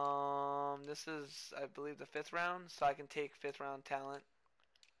 This is, I believe, the 5th round, so I can take 5th round talent.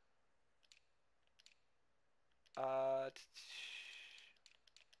 I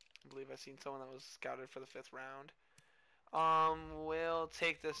believe I've seen someone that was scouted for the 5th round. We'll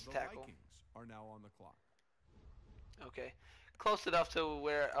take this The tackle. Vikings are now on the clock. Okay, close enough to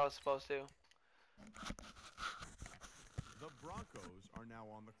where I was supposed to. The Broncos are now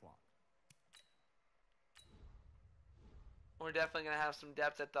on the clock. We're definitely going to have some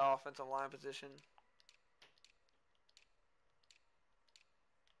depth at the offensive line position.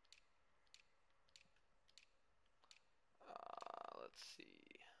 Let's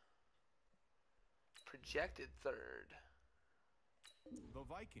see. Projected 3rd. The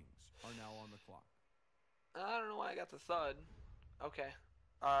Vikings are now on the clock. I don't know why I got the thud. Okay.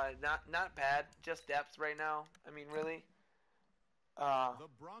 Not bad. Just depth right now. I mean, really. The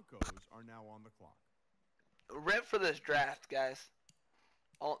Broncos are now on the clock. Rip for this draft, guys.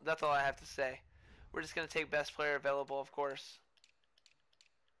 That's all I have to say. We're just going to take best player available, of course.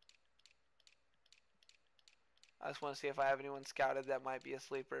 I just want to see if I have anyone scouted that might be a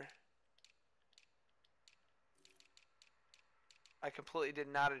sleeper. I completely did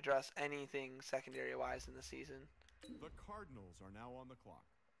not address anything secondary-wise in the season. The Cardinals are now on the clock.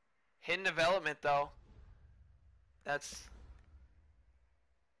 Hidden development, though. That's...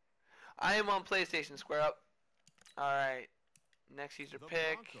 I am on PlayStation. Square up. All right. Next user The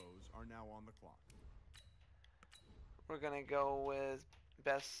pick. Broncos are now on the clock. We're going to go with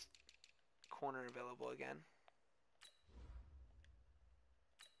best corner available again.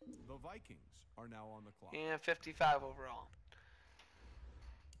 The Vikings are now on the clock. And 55 overall.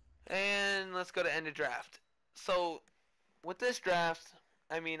 And let's go to end of draft. So, with this draft,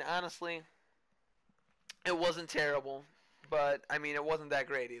 I mean, honestly, it wasn't terrible. But, I mean, it wasn't that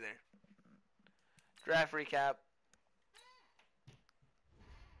great either. Draft recap.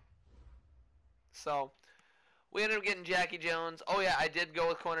 So, we ended up getting Jackie Jones. Oh, yeah, I did go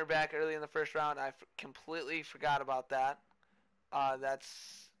with cornerback early in the 1st round. I completely forgot about that.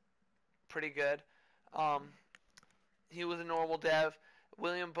 That's pretty good. He was a normal dev.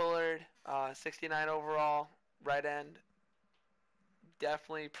 William Bullard, 69 overall, right end.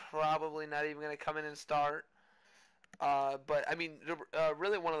 Definitely, probably not even going to come in and start. But, I mean,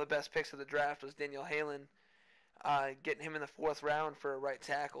 really one of the best picks of the draft was Daniel Halen. Getting him in the 4th round for a right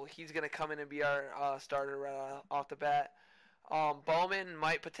tackle. He's going to come in and be our starter right off the bat. Bowman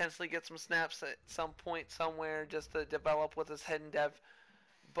might potentially get some snaps at some point somewhere just to develop with his head and dev.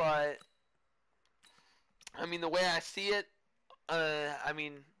 But, I mean, the way I see it, I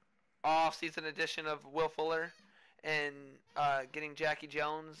mean, off-season addition of Will Fuller and getting Jackie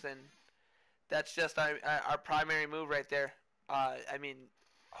Jones, and that's just our primary move right there. I mean,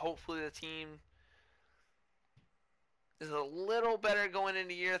 hopefully the team is a little better going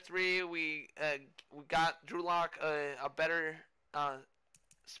into year 3. We got Drew Lock a better,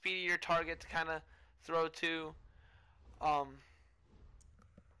 speedier target to kind of throw to.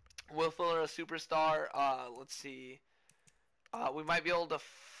 Will Fuller a superstar. Let's see. We might be able to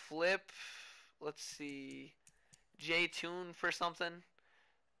flip. Let's see. Jay Toon for something.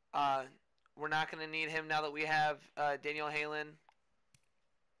 We're not going to need him now that we have Daniel Halen.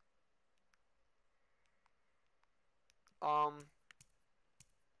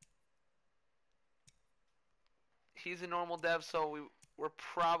 He's a normal dev, so we're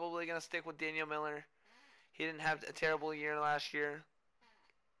probably going to stick with Daniel Miller. He didn't have a terrible year last year.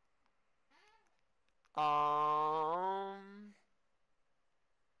 Um,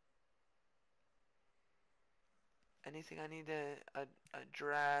 anything I need to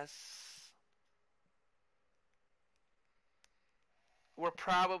address? We're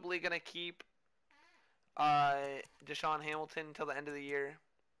probably gonna keep Deshaun Hamilton until the end of the year.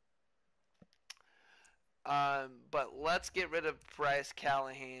 But let's get rid of Bryce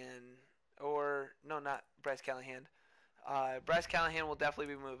Callahan, or no, not Bryce Callahan. Bryce Callahan will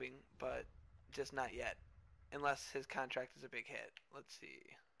definitely be moving, but just not yet, unless his contract is a big hit. Let's see.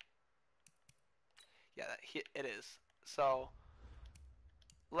 Yeah, it is. So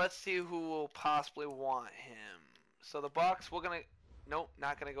let's see who will possibly want him. So the Bucks, we're gonna, nope,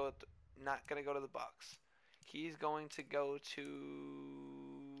 not gonna go to the Bucks. He's going to go to.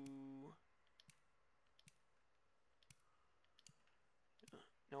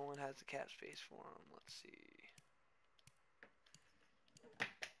 No one has the cap space for him. Let's see.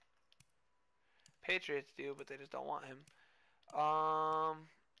 Patriots do, but they just don't want him.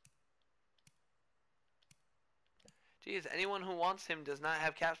 Geez, anyone who wants him does not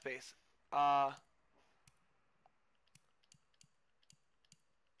have cap space. Uh,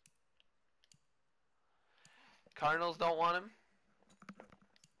 Cardinals don't want him.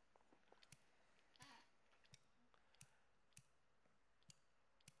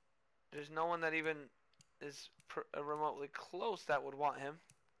 There's no one that even is remotely close that would want him,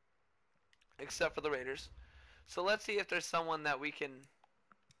 except for the Raiders. So let's see if there's someone that we can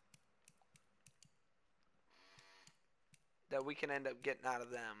end up getting out of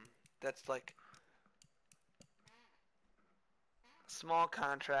them. That's like small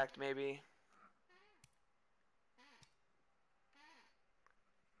contract maybe.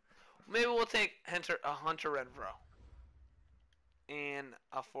 Maybe we'll take Hunter Renfrow and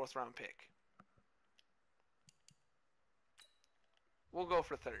a 4th round pick. We'll go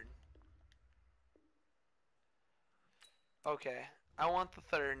for 3rd. Okay, I want the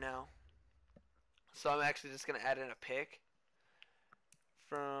 3rd now. So I'm actually just going to add in a pick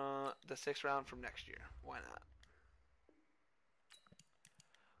from the 6th round from next year. Why not?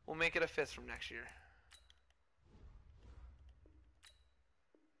 We'll make it a 5th from next year.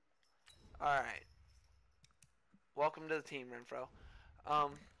 Alright. Welcome to the team, Renfro.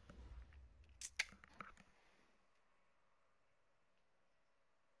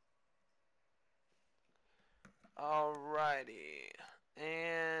 Alrighty.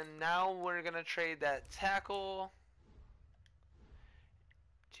 And now we're going to trade that tackle.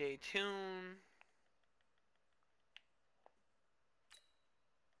 J-Tune.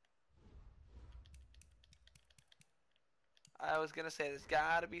 I was going to say there's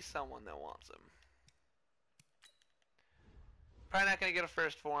got to be someone that wants him. Probably not going to get a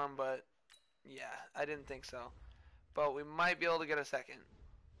 1st for him, but yeah, I didn't think so. But we might be able to get a 2nd,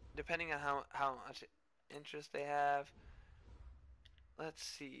 depending on how much interest they have. Let's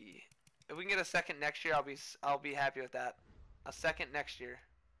see. If we can get a 2nd next year, I'll be happy with that. A 2nd next year.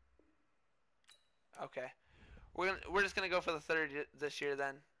 Okay. We're just gonna go for the 3rd this year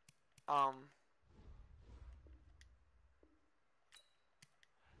then.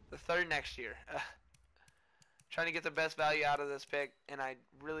 The 3rd next year. Trying to get the best value out of this pick, and I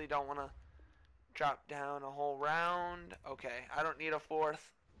really don't want to drop down a whole round. Okay, I don't need a 4th.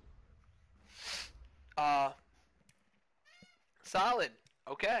 Solid.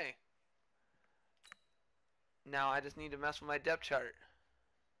 Okay. Now I just need to mess with my depth chart.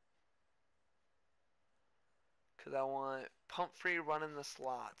 Because I want Pumphrey running the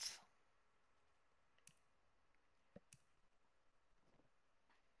slots.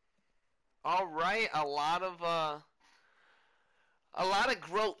 All right, a lot of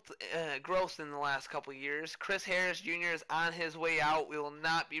growth in the last couple years. Chris Harris Jr. is on his way out. We will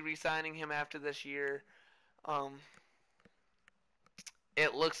not be re-signing him after this year.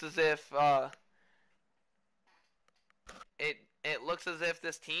 It looks as if it looks as if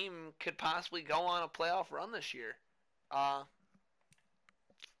this team could possibly go on a playoff run this year.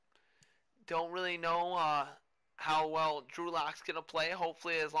 Don't really know how well Drew Lock's gonna play.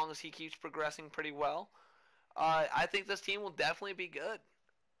 Hopefully, as long as he keeps progressing pretty well, I think this team will definitely be good.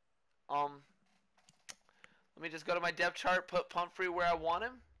 Let me just go to my depth chart, put Pumphrey where I want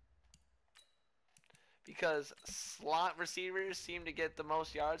him, because slot receivers seem to get the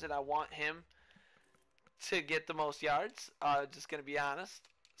most yards, and I want him to get the most yards. Just gonna be honest.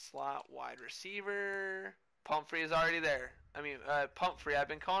 Slot wide receiver. Pumphrey is already there. I mean, Pumphrey. I've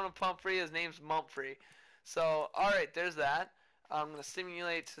been calling him Pumphrey. His name's Mumphrey. So, alright, there's that. I'm going to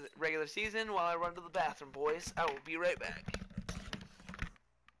simulate regular season while I run to the bathroom, boys. I will be right back.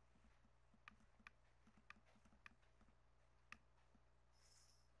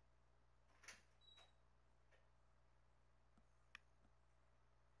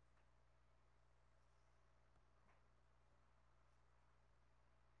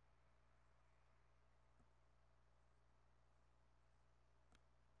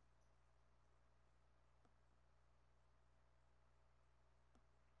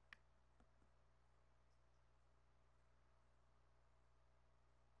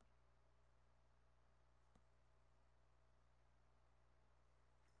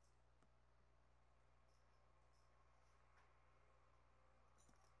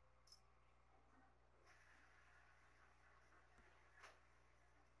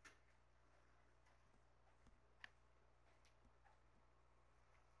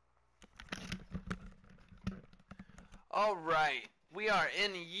 All right, we are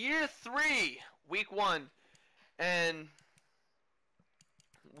in year 3, week 1, and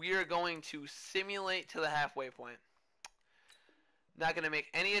we are going to simulate to the halfway point. Not going to make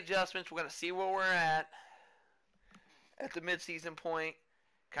any adjustments. We're going to see where we're at the mid-season point.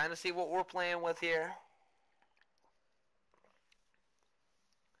 Kind of see what we're playing with here.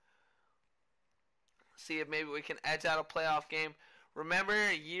 See if maybe we can edge out a playoff game.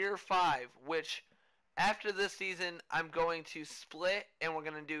 Remember year 5, which after this season I'm going to split, and we're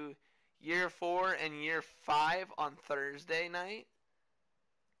going to do year 4 and year 5 on Thursday night.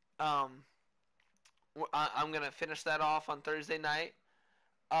 I'm going to finish that off on Thursday night.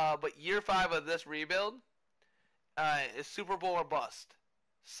 But year 5 of this rebuild is Super Bowl or bust.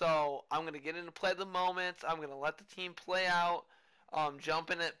 So I'm going to get into play the moments. I'm going to let the team play out.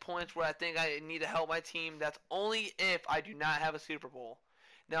 Jump in at points where I think I need to help my team. That's only if I do not have a Super Bowl.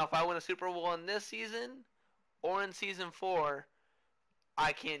 Now, if I win a Super Bowl in this season or in season 4,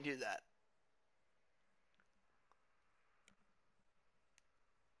 I can't do that.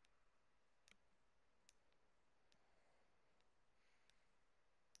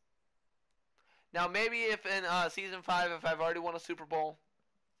 Now, maybe if in season 5, if I've already won a Super Bowl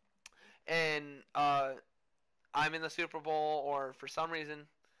and I'm in the Super Bowl, or for some reason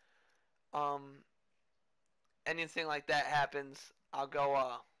um, anything like that happens, I'll go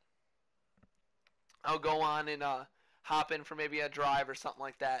on and hop in for maybe a drive or something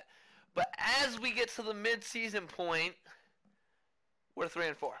like that. But as we get to the mid-season point, we're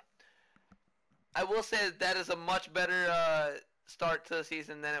 3-4. I will say that is a much better start to the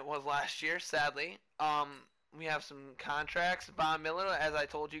season than it was last year. Sadly, we have some contracts. Von Miller, as I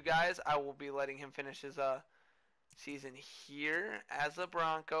told you guys, I will be letting him finish his season here as a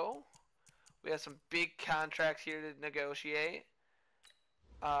Bronco. We have some big contracts here to negotiate.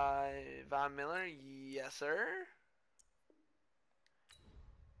 Von Miller, yes sir.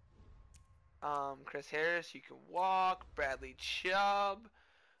 Chris Harris, you can walk. Bradley Chubb,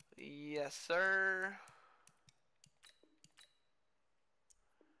 yes sir.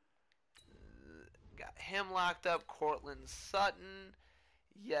 Got him locked up. Cortland Sutton,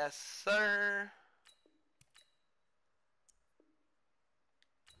 yes sir.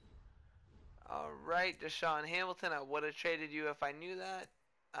 All right, Deshaun Hamilton, I would have traded you if I knew that.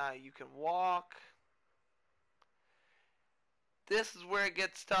 You can walk. This is where it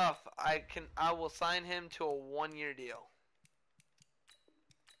gets tough. I will sign him to a 1-year deal.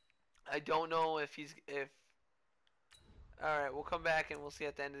 I don't know if all right, we'll come back and we'll see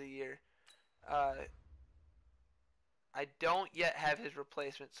at the end of the year. I don't yet have his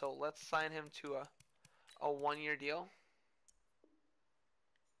replacement, so let's sign him to a 1-year deal.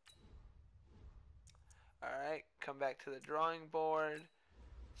 All right, come back to the drawing board.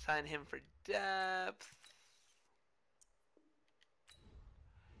 Sign him for depth.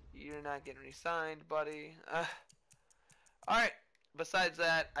 You're not getting re-signed, buddy. All right. Besides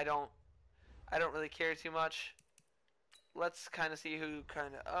that, I don't really care too much. Let's kind of see who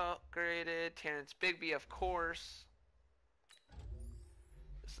kind of upgraded. Terrence Bigby, of course.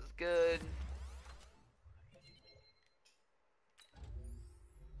 This is good.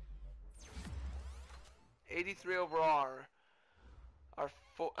 '83 overall,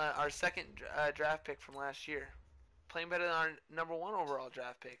 our second draft pick from last year, playing better than our number 1 overall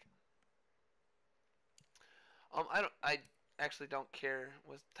draft pick. I actually don't care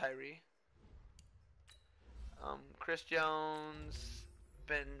with Tyree. Chris Jones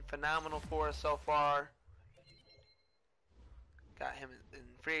been phenomenal for us so far. Got him in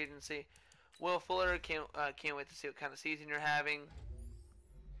free agency. Will Fuller, can't wait to see what kind of season you're having.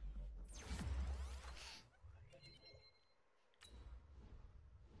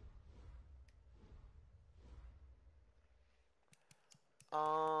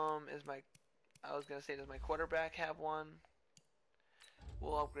 I was gonna say, does my quarterback have one?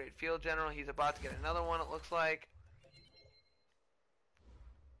 We'll upgrade field general. He's about to get another one, it looks like.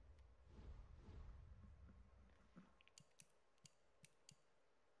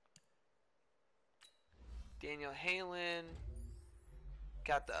 Daniel Halen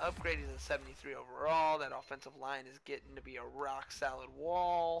got the upgrade. He's a 73 overall. That offensive line is getting to be a rock solid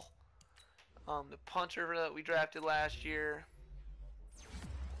wall. The punter that we drafted last year.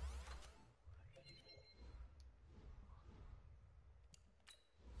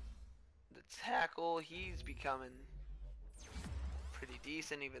 The tackle, he's becoming pretty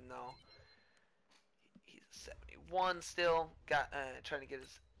decent, even though he's a 71 still. Got trying to get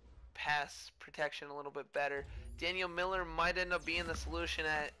his pass protection a little bit better. Daniel Miller might end up being the solution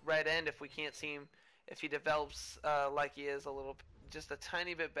at right end if we can't see him, if he develops like he is a little, just a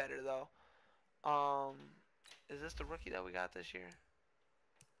tiny bit better though. Is this the rookie that we got this year?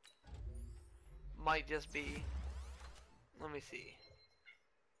 Might just be. Let me see.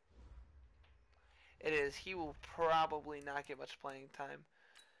 It is. He will probably not get much playing time.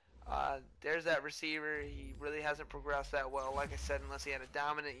 There's that receiver. He really hasn't progressed that well, like I said, unless he had a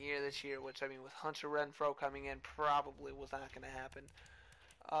dominant year this year, which, I mean, with Hunter Renfrow coming in, probably was not going to happen.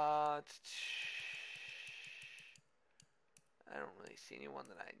 I don't really see anyone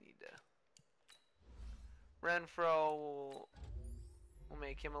that I need to. Renfrow will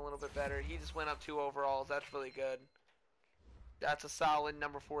make him a little bit better. He just went up 2 overalls. That's really good. That's a solid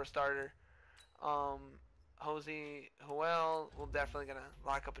number 4 starter. Jose Joel, we're definitely going to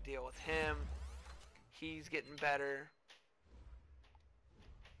lock up a deal with him. He's getting better.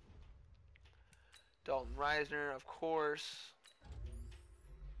 Dalton Reisner, of course.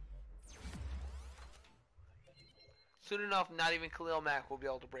 Soon enough, not even Khalil Mack will be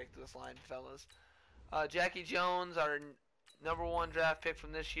able to break through this line, fellas. Jackie Jones, our number 1 draft pick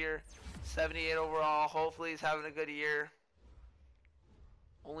from this year, 78 overall. Hopefully he's having a good year.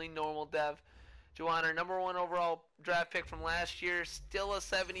 Only normal dev. Juwan, our number 1 overall draft pick from last year, still a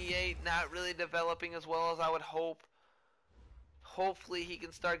 78, not really developing as well as I would hope. Hopefully he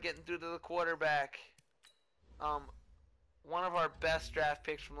can start getting through to the quarterback. One of our best draft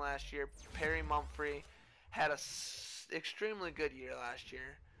picks from last year, Perry Mumphrey, had a extremely good year last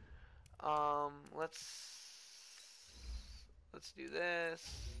year. Let's do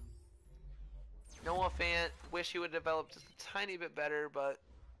this. Noah Fant, wish he would develop just a tiny bit better, but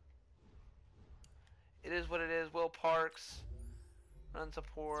it is what it is. Will Parks, run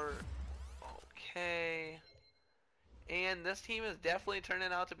support, okay. And this team is definitely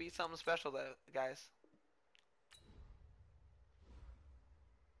turning out to be something special, guys.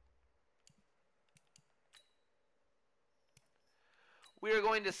 We are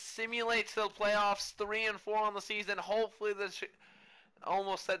going to simulate to the playoffs, 3-4 on the season. Hopefully,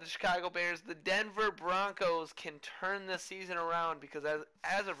 almost said the Chicago Bears, the Denver Broncos can turn this season around, because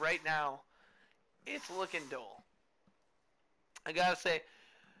as of right now, it's looking dull. I gotta say,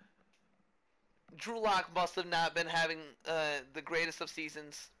 Drew Lock must have not been having the greatest of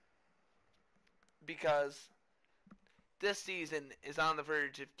seasons, because this season is on the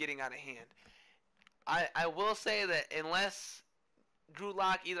verge of getting out of hand. I will say that unless Drew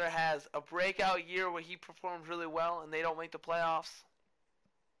Lock either has a breakout year where he performs really well and they don't make the playoffs,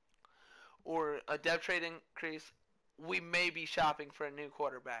 or a depth trade increase, we may be shopping for a new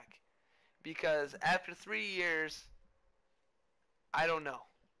quarterback. Because after 3 years, I don't know.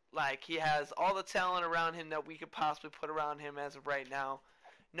 Like, he has all the talent around him that we could possibly put around him as of right now.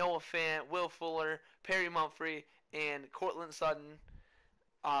 Noah Fant, Will Fuller, Perry Mumphrey, and Cortland Sutton.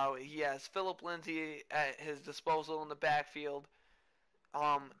 He has Phillip Lindsay at his disposal in the backfield.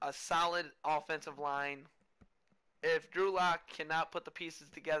 A solid offensive line. If Drew Lock cannot put the pieces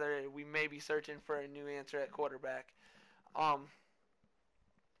together, we may be searching for a new answer at quarterback.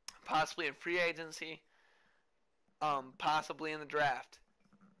 Possibly in free agency. Possibly in the draft.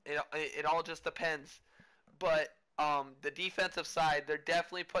 It all just depends. But the defensive side, they're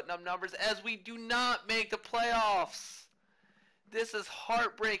definitely putting up numbers as we do not make the playoffs. This is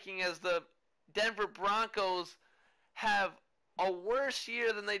heartbreaking, as the Denver Broncos have a worse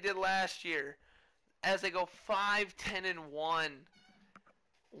year than they did last year, as they go 5-10-1.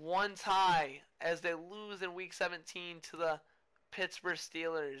 One tie as they lose in Week 17 to the Pittsburgh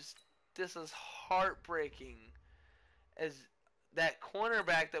Steelers. This is heartbreaking, as that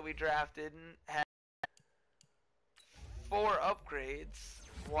cornerback that we drafted had 4 upgrades.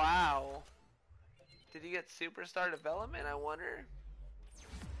 Wow. Did he get superstar development, I wonder?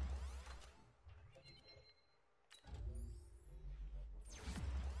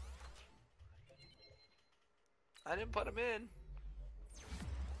 I didn't put him in.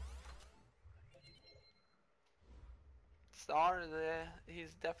 Star,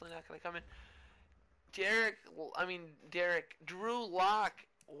 he's definitely not going to come in. Drew Lock.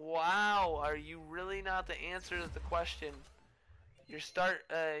 Wow, are you really not the answer to the question? You're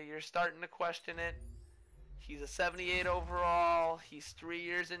starting to question it. He's a 78 overall. He's 3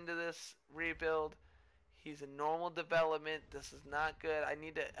 years into this rebuild. He's a normal development. This is not good.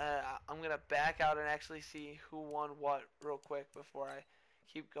 I'm gonna back out and actually see who won what real quick before I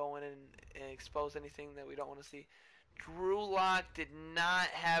keep going and expose anything that we don't want to see. Drew Lock did not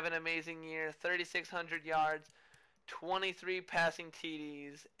have an amazing year. 3,600 yards, 23 passing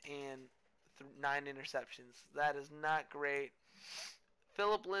TDs, and 9 interceptions. That is not great.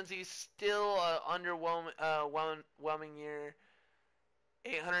 Phillip Lindsay still an underwhelming year.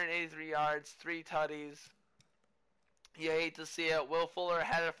 883 yards, 3 tutties. You hate to see it. Will Fuller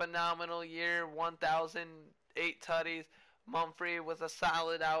had a phenomenal year, 1,000 tutties. Mumphrey with a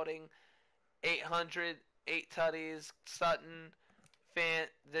solid outing, 800, 8 tutties. Sutton,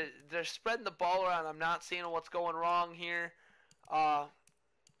 they're spreading the ball around. I'm not seeing what's going wrong here.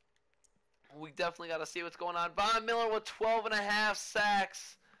 We definitely got to see what's going on. Von Miller with 12 and a half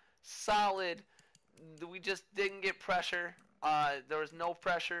sacks, solid. We just didn't get pressure. There was no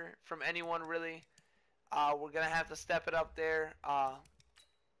pressure from anyone really. We're gonna have to step it up there.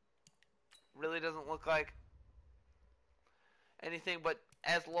 Really doesn't look like anything, but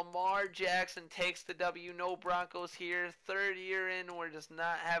as Lamar Jackson takes the W, no Broncos here. Third year in, we're just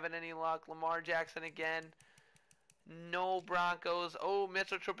not having any luck. Lamar Jackson again. No Broncos. Oh,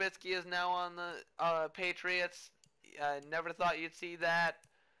 Mitchell Trubisky is now on the Patriots. Never thought you'd see that.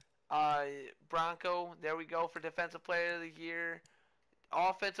 Bronco, there we go for Defensive Player of the Year.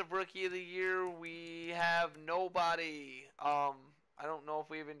 Offensive Rookie of the Year, we have nobody. I don't know if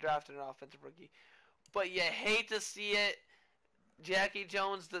we even drafted an offensive rookie. But you hate to see it. Jackie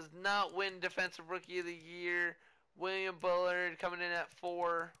Jones does not win Defensive Rookie of the Year. William Bullard coming in at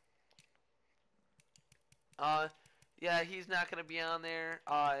 4. Yeah, he's not going to be on there.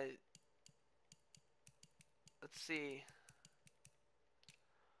 Let's see.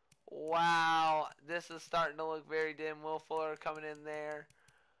 Wow, this is starting to look very dim. Will Fuller coming in there.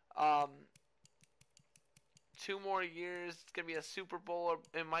 2 more years. It's going to be a Super Bowl, or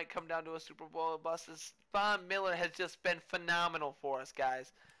it might come down to a Super Bowl bust. Von Miller has just been phenomenal for us,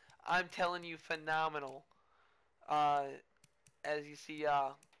 guys. I'm telling you, phenomenal. As you see,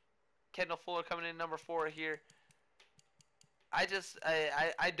 Kendall Fuller coming in number 4 here. I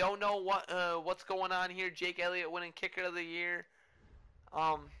don't know what's going on here. Jake Elliott winning Kicker of the Year.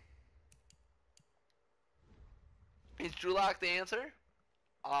 Is Drew Lock the answer?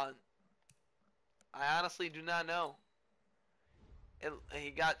 I honestly do not know.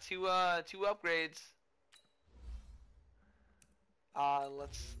 He got two upgrades.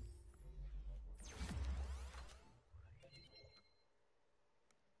 Let's.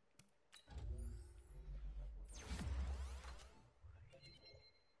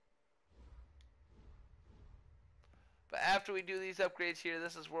 But after we do these upgrades here,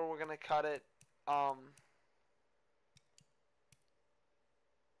 this is where we're gonna cut it.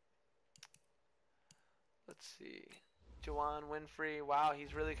 Let's see. Juwan Winfrey. Wow,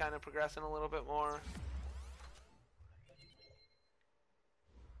 he's really kind of progressing a little bit more.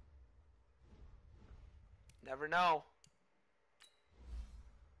 Never know.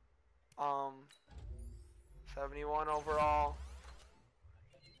 71 overall.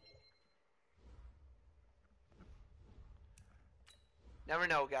 Never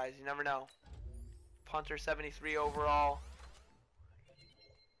know, guys. You never know. Punter 73 overall.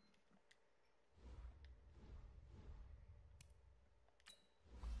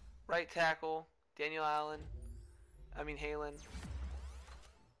 Right tackle, Daniel Halen.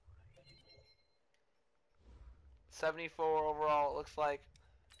 74 overall, it looks like.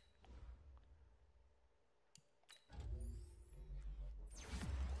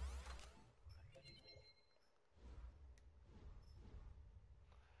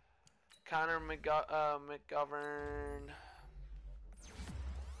 Connor McGovern.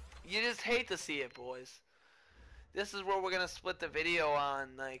 You just hate to see it, boys. This is where we're going to split the video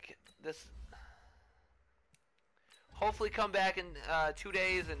on, like, this. Hopefully come back in 2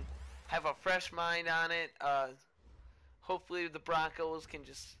 days and have a fresh mind on it. Hopefully the Broncos can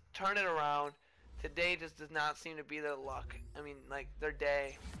just turn it around. Today just does not seem to be their luck. I mean, like, their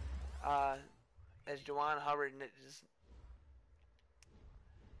day. As Juwan Hubbard,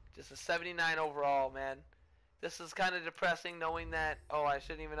 just a 79 overall, man. This is kind of depressing knowing that, oh, I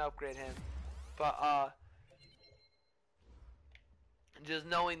shouldn't even upgrade him. But, just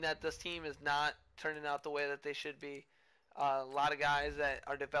knowing that this team is not turning out the way that they should be. A lot of guys that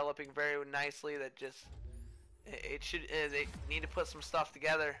are developing very nicely that just, they need to put some stuff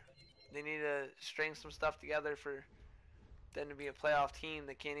together. They need to string some stuff together for them to be a playoff team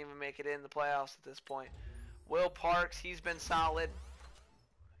that can't even make it in the playoffs at this point. Will Parks, he's been solid.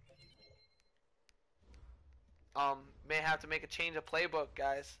 May have to make a change of playbook,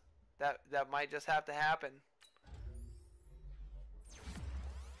 guys. That might just have to happen.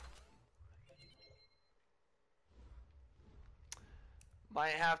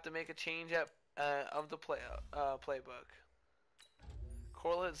 Might have to make a change of the playbook.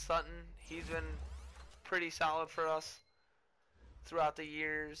 Cortland Sutton, he's been pretty solid for us throughout the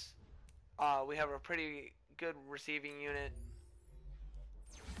years. We have a pretty good receiving unit.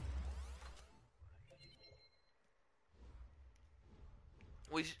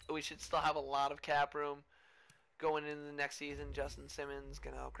 We should still have a lot of cap room going into the next season. Justin Simmons,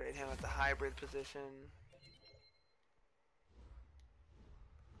 gonna upgrade him at the hybrid position.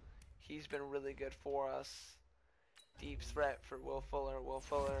 He's been really good for us. Deep threat for Will Fuller. Will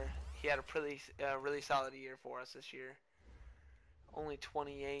Fuller, he had a really solid year for us this year. Only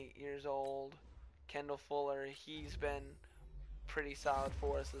 28 years old. Kendall Fuller, he's been pretty solid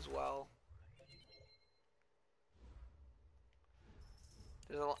for us as well.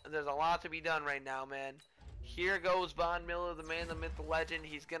 There's a lot to be done right now, man. Here goes Von Miller, the man, the myth, the legend.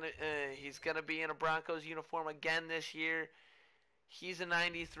 He's gonna be in a Broncos uniform again this year. He's a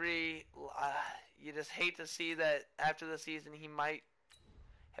 93. You just hate to see that after the season he might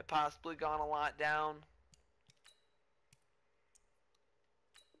have possibly gone a lot down.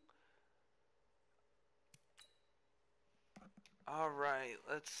 All right,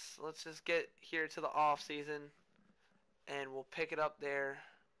 let's just get here to the off season, and we'll pick it up there.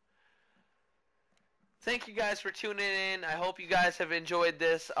 Thank you guys for tuning in. I hope you guys have enjoyed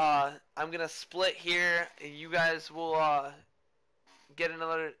this. I'm gonna split here. You guys will get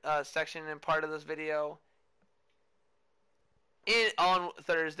another section and part of this video on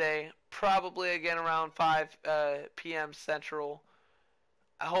Thursday, probably again around 5 p.m. Central.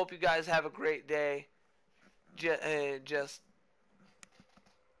 I hope you guys have a great day. Just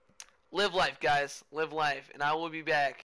live life, guys. Live life, and I will be back